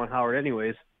over Juwan Howard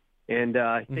anyways. And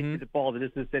he takes the ball the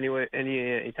distance anyway.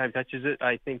 Anytime touches it,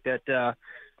 I think that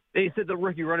they said the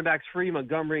rookie running backs free,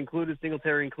 Montgomery included,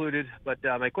 Singletary included. But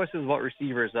my question is about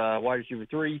receivers. Wide receiver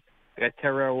 3, I got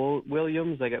Terrell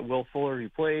Williams. I got Will Fuller, who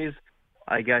plays.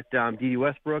 I got D.D.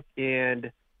 Westbrook,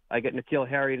 and I got N'Keal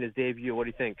Harry in his debut. What do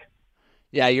you think?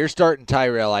 Yeah, you're starting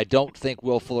Tyrell. I don't think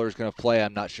Will Fuller is going to play.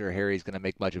 I'm not sure Harry's going to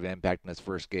make much of an impact in his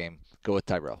first game. Go with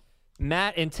Tyrell.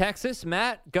 Matt in Texas.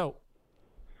 Matt, go.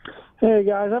 Hey,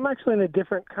 guys. I'm actually in a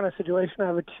different kind of situation. I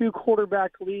have a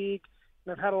 2-quarterback league,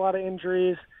 and I've had a lot of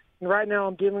injuries. And right now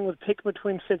I'm dealing with pick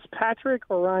between Fitzpatrick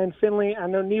or Ryan Finley. I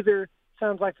know neither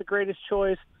sounds like the greatest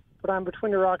choice, but I'm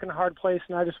between a rock and a hard place,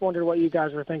 and I just wondered what you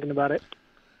guys were thinking about it.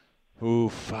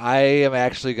 Oof. I am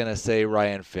actually going to say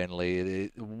Ryan Finley. The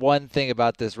one thing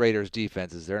about this Raiders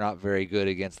defense is they're not very good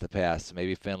against the pass. So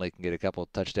maybe Finley can get a couple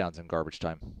of touchdowns in garbage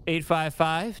time.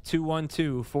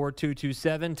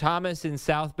 855-212-4227. Thomas in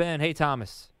South Bend. Hey,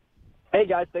 Thomas. Hey,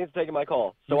 guys. Thanks for taking my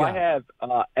call. So I have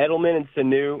Edelman and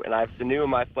Sanu, and I have Sanu in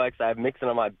my flex. I have Mixon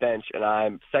on my bench, and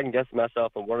I'm second-guessing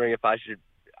myself. I'm wondering if I should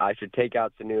take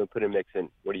out Sanu and put in Mixon.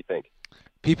 What do you think?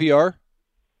 PPR?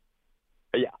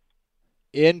 Yeah.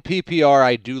 In PPR,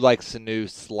 I do like Sanu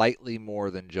slightly more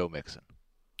than Joe Mixon.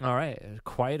 All right.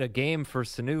 Quite a game for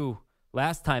Sanu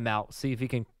last time out. See if he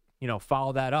can,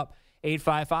 follow that up.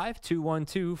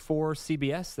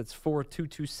 855-212-4CBS. That's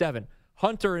 4227.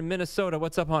 Hunter in Minnesota.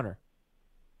 What's up, Hunter?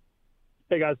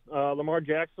 Hey, guys. Lamar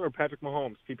Jackson or Patrick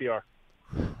Mahomes, PPR?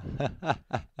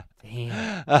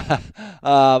 Damn.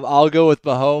 I'll go with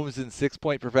Mahomes in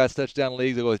 6-point per pass touchdown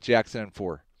leagues. I'll go with Jackson in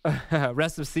 4.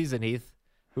 Rest of season, Heath.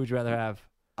 Who would you rather have?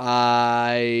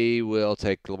 I will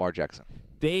take Lamar Jackson.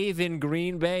 Dave in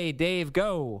Green Bay. Dave,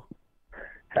 go.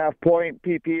 Half-point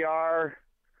PPR,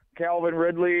 Calvin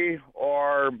Ridley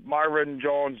or Marvin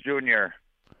Jones Jr.?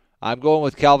 I'm going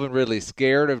with Calvin Ridley,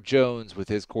 scared of Jones with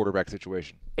his quarterback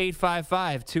situation.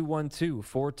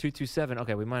 855-212-4227.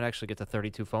 Okay, we might actually get to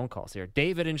 32 phone calls here.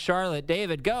 David in Charlotte.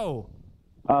 David, go.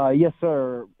 Yes,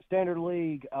 sir. Standard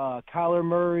League, Kyler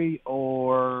Murray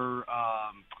or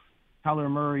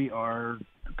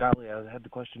golly, I had the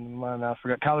question in mind. I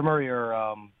forgot. Kyler Murray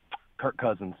or Kirk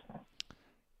Cousins.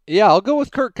 Yeah, I'll go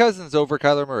with Kirk Cousins over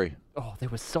Kyler Murray. Oh, there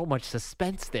was so much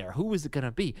suspense there. Who was it going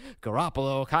to be?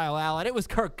 Garoppolo, Kyle Allen. It was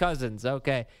Kirk Cousins.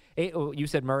 Okay. You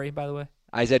said Murray, by the way?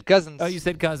 I said Cousins. Oh, you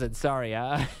said Cousins. Sorry.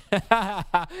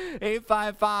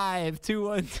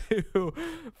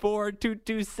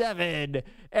 855-212-4227.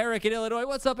 Eric in Illinois.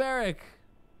 What's up, Eric?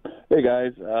 Hey,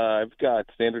 guys. I've got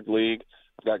Standard League.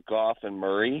 I've got Goff and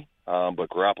Murray, but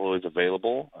Garoppolo is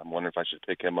available. I'm wondering if I should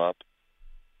pick him up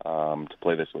to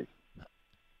play this week.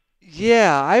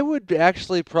 Yeah, I would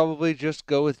actually probably just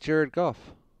go with Jared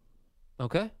Goff.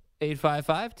 Okay.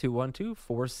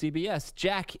 855-212-4CBS.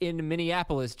 Jack in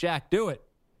Minneapolis. Jack, do it.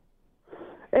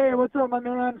 Hey, what's up, my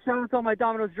man? Shout out to all my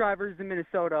Domino's drivers in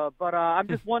Minnesota. But I'm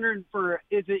just wondering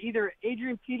is it either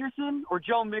Adrian Peterson or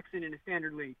Joe Mixon in the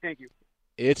Standard League? Thank you.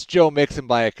 It's Joe Mixon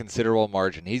by a considerable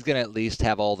margin. He's going to at least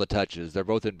have all the touches. They're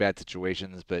both in bad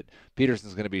situations, but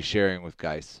Peterson's going to be sharing with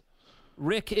guys.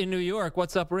 Rick in New York.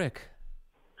 What's up, Rick?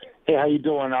 Hey, how you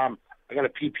doing? I got a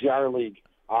PPR league.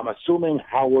 I'm assuming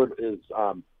Howard is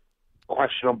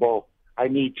questionable. I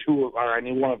need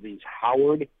one of these: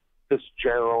 Howard,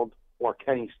 Fitzgerald, or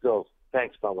Kenny Stills.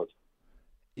 Thanks, fellas.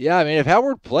 Yeah, I mean, if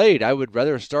Howard played, I would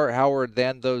rather start Howard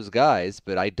than those guys,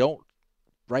 but I don't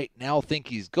right now think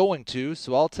he's going to,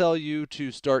 so I'll tell you to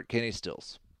start Kenny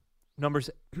Stills. Numbers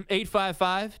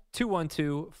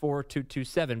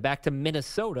 855-212-4227. Back to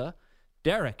Minnesota.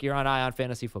 Derek, you're on Ion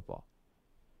Fantasy Football.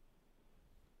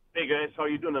 Hey, guys. How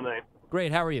you doing tonight?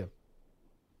 Great. How are you?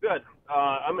 Good.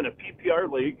 I'm in a PPR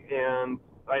league, and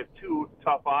I have two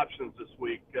tough options this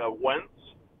week. Wentz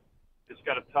has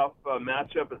got a tough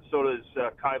matchup, and so does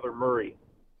Kyler Murray.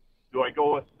 Do I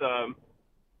go with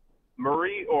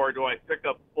Murray, or do I pick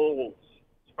up Foles?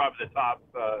 It's probably the top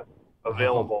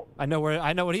available. I know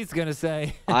what he's going to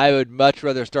say. I would much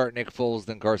rather start Nick Foles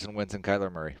than Carson Wentz and Kyler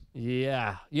Murray.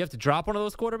 Yeah. You have to drop one of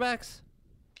those quarterbacks?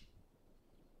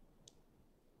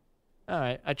 All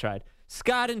right, I tried.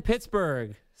 Scott in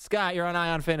Pittsburgh. Scott, you're on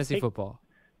Ion Fantasy Football.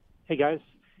 Hey, guys.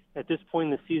 At this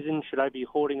point in the season, should I be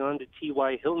holding on to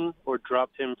T.Y. Hilton or drop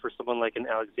him for someone like an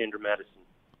Alexander Madison?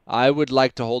 I would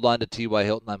like to hold on to T.Y.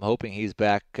 Hilton. I'm hoping he's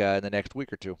back in the next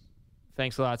week or two.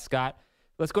 Thanks a lot, Scott.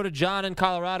 Let's go to John in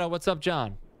Colorado. What's up,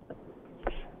 John?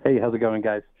 Hey, how's it going,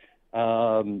 guys?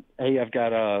 Hey, I've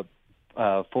got a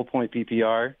full-point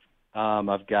PPR.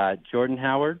 I've got Jordan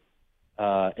Howard,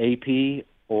 AP,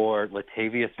 or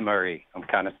Latavius Murray. I'm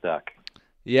kind of stuck.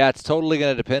 Yeah, it's totally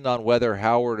going to depend on whether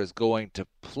Howard is going to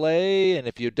play, and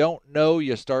if you don't know,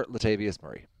 you start Latavius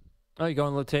Murray. Oh, you're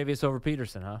going Latavius over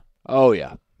Peterson, huh? Oh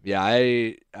yeah, yeah.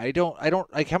 I don't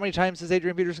like. How many times is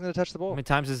Adrian Peterson going to touch the ball? How many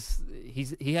times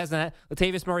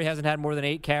Latavius Murray hasn't had more than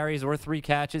 8 carries or 3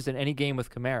 catches in any game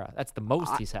with Kamara. That's the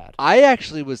most he's had. I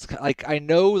actually was like, I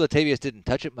know Latavius didn't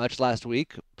touch it much last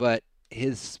week, but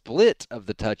his split of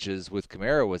the touches with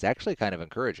Kamara was actually kind of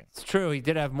encouraging. It's true. He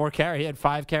did have more carry. He had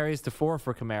 5 carries to 4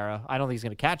 for Kamara. I don't think he's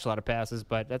going to catch a lot of passes,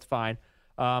 but that's fine.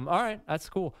 All right, that's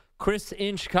cool. Chris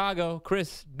in Chicago.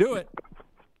 Chris, do it.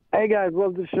 Hey, guys,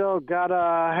 love the show. Got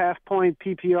a half-point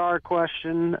PPR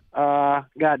question.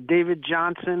 Got David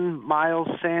Johnson, Miles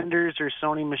Sanders, or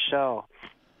Sony Michel?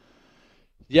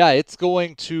 Yeah, it's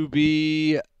going to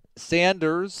be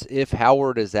Sanders if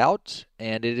Howard is out,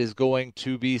 and it is going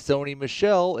to be Sony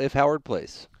Michel if Howard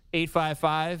plays.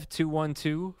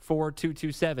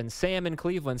 855-212-4227. Sam in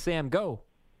Cleveland. Sam, go.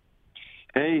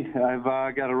 Hey, I've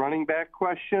got a running back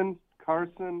question.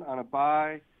 Carson on a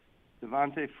bye.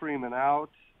 Devontae Freeman out.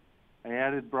 I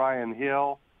added Brian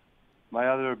Hill. My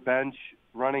other bench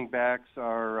running backs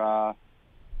are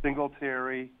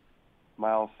Singletary,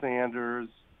 Miles Sanders,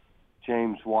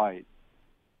 James White.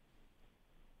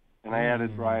 And I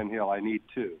added Brian Hill. I need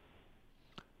 2.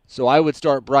 So I would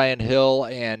start Brian Hill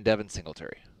and Devin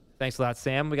Singletary. Thanks a lot,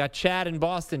 Sam. We got Chad in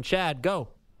Boston. Chad, go.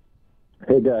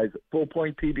 Hey, guys,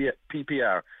 full-point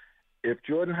PPR. If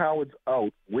Jordan Howard's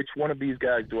out, which one of these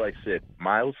guys do I sit?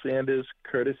 Miles Sanders,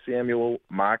 Curtis Samuel,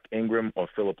 Mark Ingram, or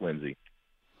Phillip Lindsay?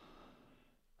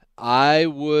 I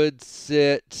would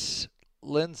sit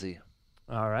Lindsay.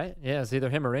 All right. Yeah, it's either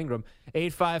him or Ingram.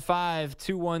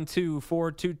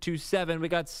 855-212-4227. We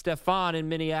got Stefan in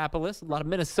Minneapolis. A lot of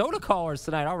Minnesota callers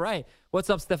tonight. All right. What's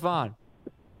up, Stefan?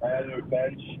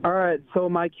 All right, so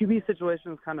my QB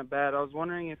situation is kind of bad. I was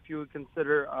wondering if you would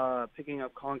consider picking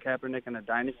up Colin Kaepernick in a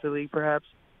dynasty league, perhaps.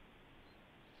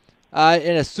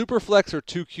 In a super flex or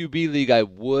 2 QB league, I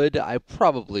would. I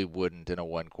probably wouldn't in a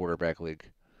 1 quarterback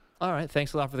league. All right,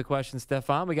 thanks a lot for the question,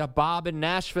 Stefan. We got Bob in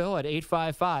Nashville at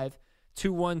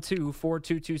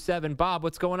 212-4227. Bob,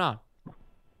 what's going on?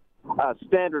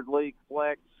 Standard League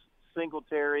flex,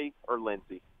 Singletary or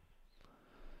Lindsey.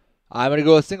 I'm going to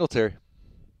go with Singletary.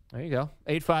 There you go.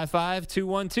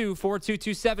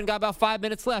 855-212-4227. Got about 5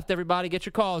 minutes left, everybody. Get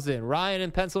your calls in. Ryan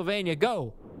in Pennsylvania,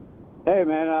 go. Hey,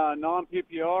 man,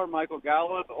 non-PPR, Michael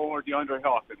Gallup or DeAndre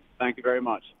Hopkins. Thank you very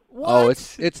much. What? Oh,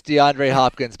 it's DeAndre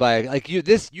Hopkins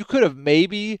you could have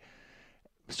maybe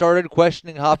started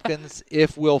questioning Hopkins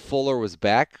if Will Fuller was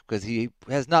back, because he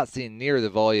has not seen near the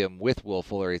volume with Will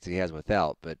Fuller as he has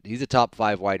without, but he's a top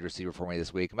 5 wide receiver for me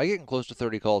this week. Am I getting close to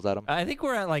 30 calls at him? I think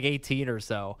we're at like 18 or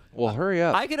so. Well, hurry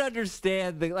up. I can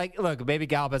understand look, maybe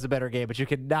Gallup has a better game, but you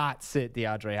cannot sit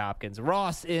DeAndre Hopkins.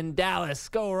 Ross in Dallas.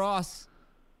 Go, Ross.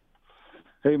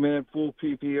 Hey, man, full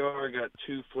PPR. I got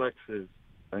 2 flexes.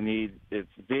 It's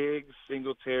Diggs,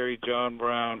 Singletary, John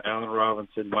Brown, Allen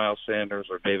Robinson, Miles Sanders,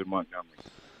 or David Montgomery.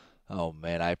 Oh,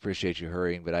 man, I appreciate you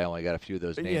hurrying, but I only got a few of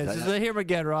those names. Yeah, just hear him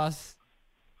again, Ross.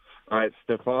 All right,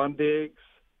 Stephon Diggs,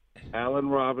 Allen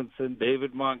Robinson,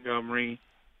 David Montgomery,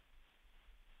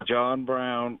 John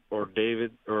Brown, or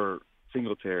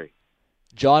Singletary.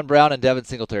 John Brown and Devin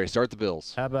Singletary. Start the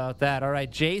Bills. How about that? All right,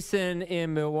 Jason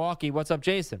in Milwaukee. What's up,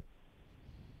 Jason?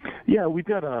 Yeah, we've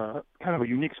got a kind of a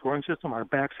unique scoring system. Our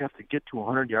backs have to get to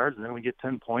 100 yards, and then we get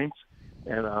 10 points.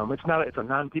 And it's a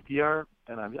non-PPR,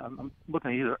 and I'm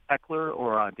looking at either Eckler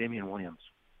or Damian Williams.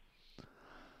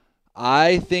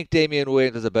 I think Damian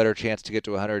Williams has a better chance to get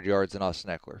to 100 yards than Austin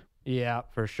Eckler. Yeah,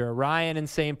 for sure. Ryan in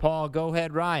St. Paul. Go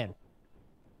ahead, Ryan.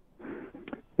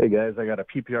 Hey, guys, I got a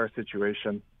PPR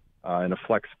situation in a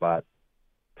flex spot.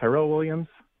 Tyrell Williams,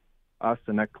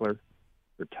 Austin Eckler,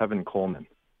 or Tevin Coleman.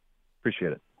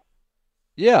 Appreciate it.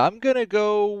 Yeah, I'm going to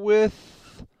go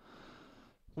with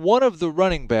one of the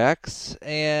running backs,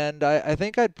 and I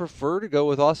think I'd prefer to go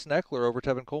with Austin Eckler over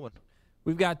Tevin Coleman.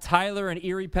 We've got Tyler in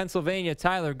Erie, Pennsylvania.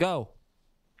 Tyler, go.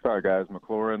 All right, guys,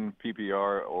 McLaurin,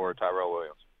 PPR, or Tyrell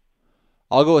Williams?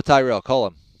 I'll go with Tyrell. Call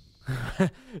him.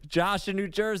 Josh in New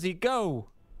Jersey, go.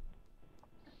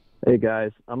 Hey,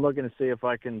 guys, I'm looking to see if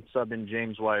I can sub in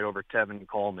James White over Tevin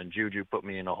Coleman. Juju put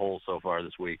me in a hole so far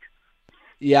this week.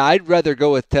 Yeah, I'd rather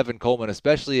go with Tevin Coleman,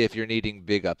 especially if you're needing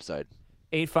big upside.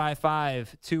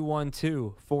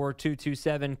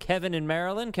 855-212-4227. Kevin in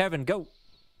Maryland. Kevin, go.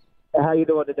 How you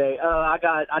doing today?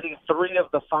 I need 3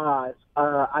 of the 5.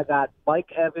 I got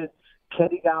Mike Evans,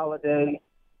 Kenny Galladay,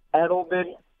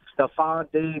 Edelman,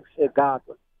 Stephon Diggs, and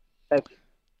Godwin. Thank you.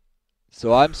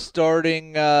 So I'm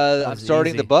starting. I'm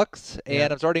starting easy. the Bucks, and Yeah.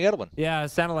 I'm starting Edelman. Yeah, it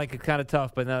sounded like it's kind of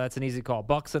tough, but no, that's an easy call.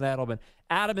 Bucks and Edelman.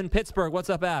 Adam in Pittsburgh. What's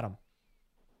up, Adam?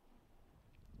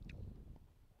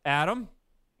 Adam?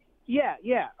 Yeah.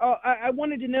 Oh, I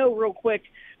wanted to know real quick,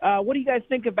 what do you guys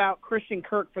think about Christian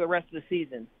Kirk for the rest of the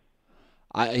season?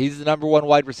 He's the number 1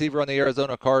 wide receiver on the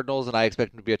Arizona Cardinals, and I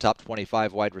expect him to be a top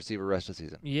 25 wide receiver rest of the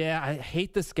season. Yeah, I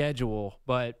hate the schedule,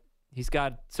 but he's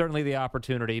got certainly the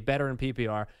opportunity. Better in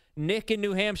PPR. Nick in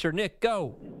New Hampshire. Nick,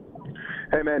 go.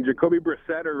 Hey, man, Jacoby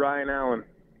Brissett or Ryan Allen?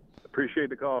 Appreciate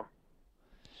the call.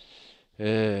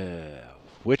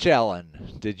 Which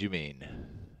Allen did you mean?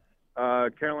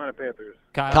 Carolina Panthers.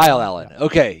 Kyle Allen.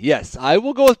 Okay, yes. I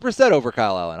will go with Brissett over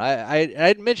Kyle Allen. I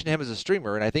didn't mention him as a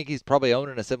streamer, and I think he's probably owned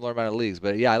in a similar amount of leagues.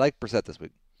 But, yeah, I like Brissett this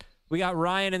week. We got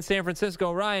Ryan in San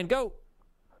Francisco. Ryan, go.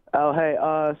 Oh, hey.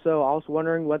 So I was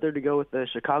wondering whether to go with the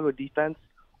Chicago defense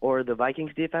or the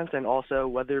Vikings defense, and also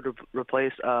whether to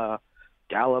replace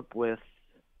Gallup with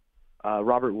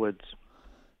Robert Woods.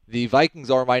 The Vikings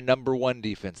are my number 1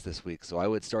 defense this week, so I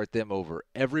would start them over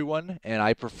everyone, and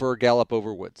I prefer Gallup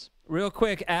over Woods. Real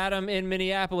quick, Adam in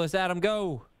Minneapolis. Adam,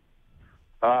 go.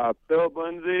 Philip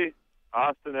Lindsay,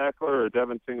 Austin Eckler, or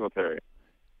Devin Singletary?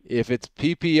 If it's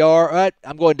PPR,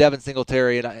 I'm going Devin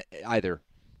Singletary and either.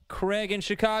 Craig in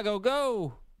Chicago,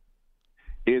 go.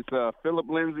 It's Philip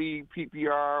Lindsay,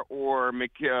 PPR, or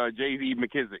J.D.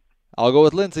 McKissick? I'll go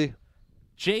with Lindsay.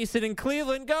 Jason in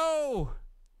Cleveland, go.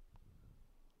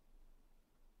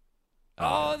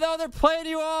 Oh, no, they're playing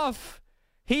you off.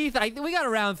 Heath, we got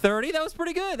around 30. That was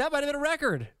pretty good. That might have been a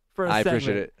record for a segment. I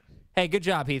appreciate it. Hey, good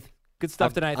job, Heath. Good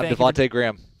stuff tonight. I'm Thank Devontae you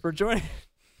Graham. for joining.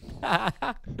 I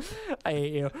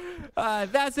hate you.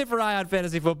 That's it for Eye on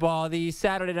Fantasy Football. The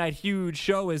Saturday Night Huge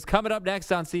show is coming up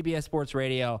next on CBS Sports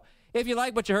Radio. If you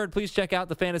like what you heard, please check out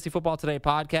the Fantasy Football Today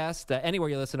podcast. Anywhere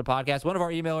you listen to podcasts. One of our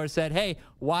emailers said, hey,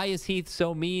 why is Heath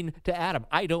so mean to Adam?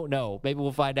 I don't know. Maybe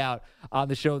we'll find out on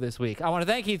the show this week. I want to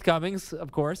thank Heath Cummings,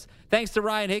 of course. Thanks to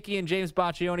Ryan Hickey and James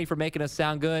Baccioni for making us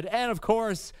sound good. And, of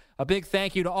course, a big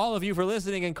thank you to all of you for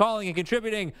listening and calling and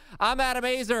contributing. I'm Adam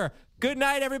Aizer. Good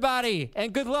night, everybody,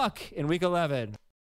 and good luck in Week 11.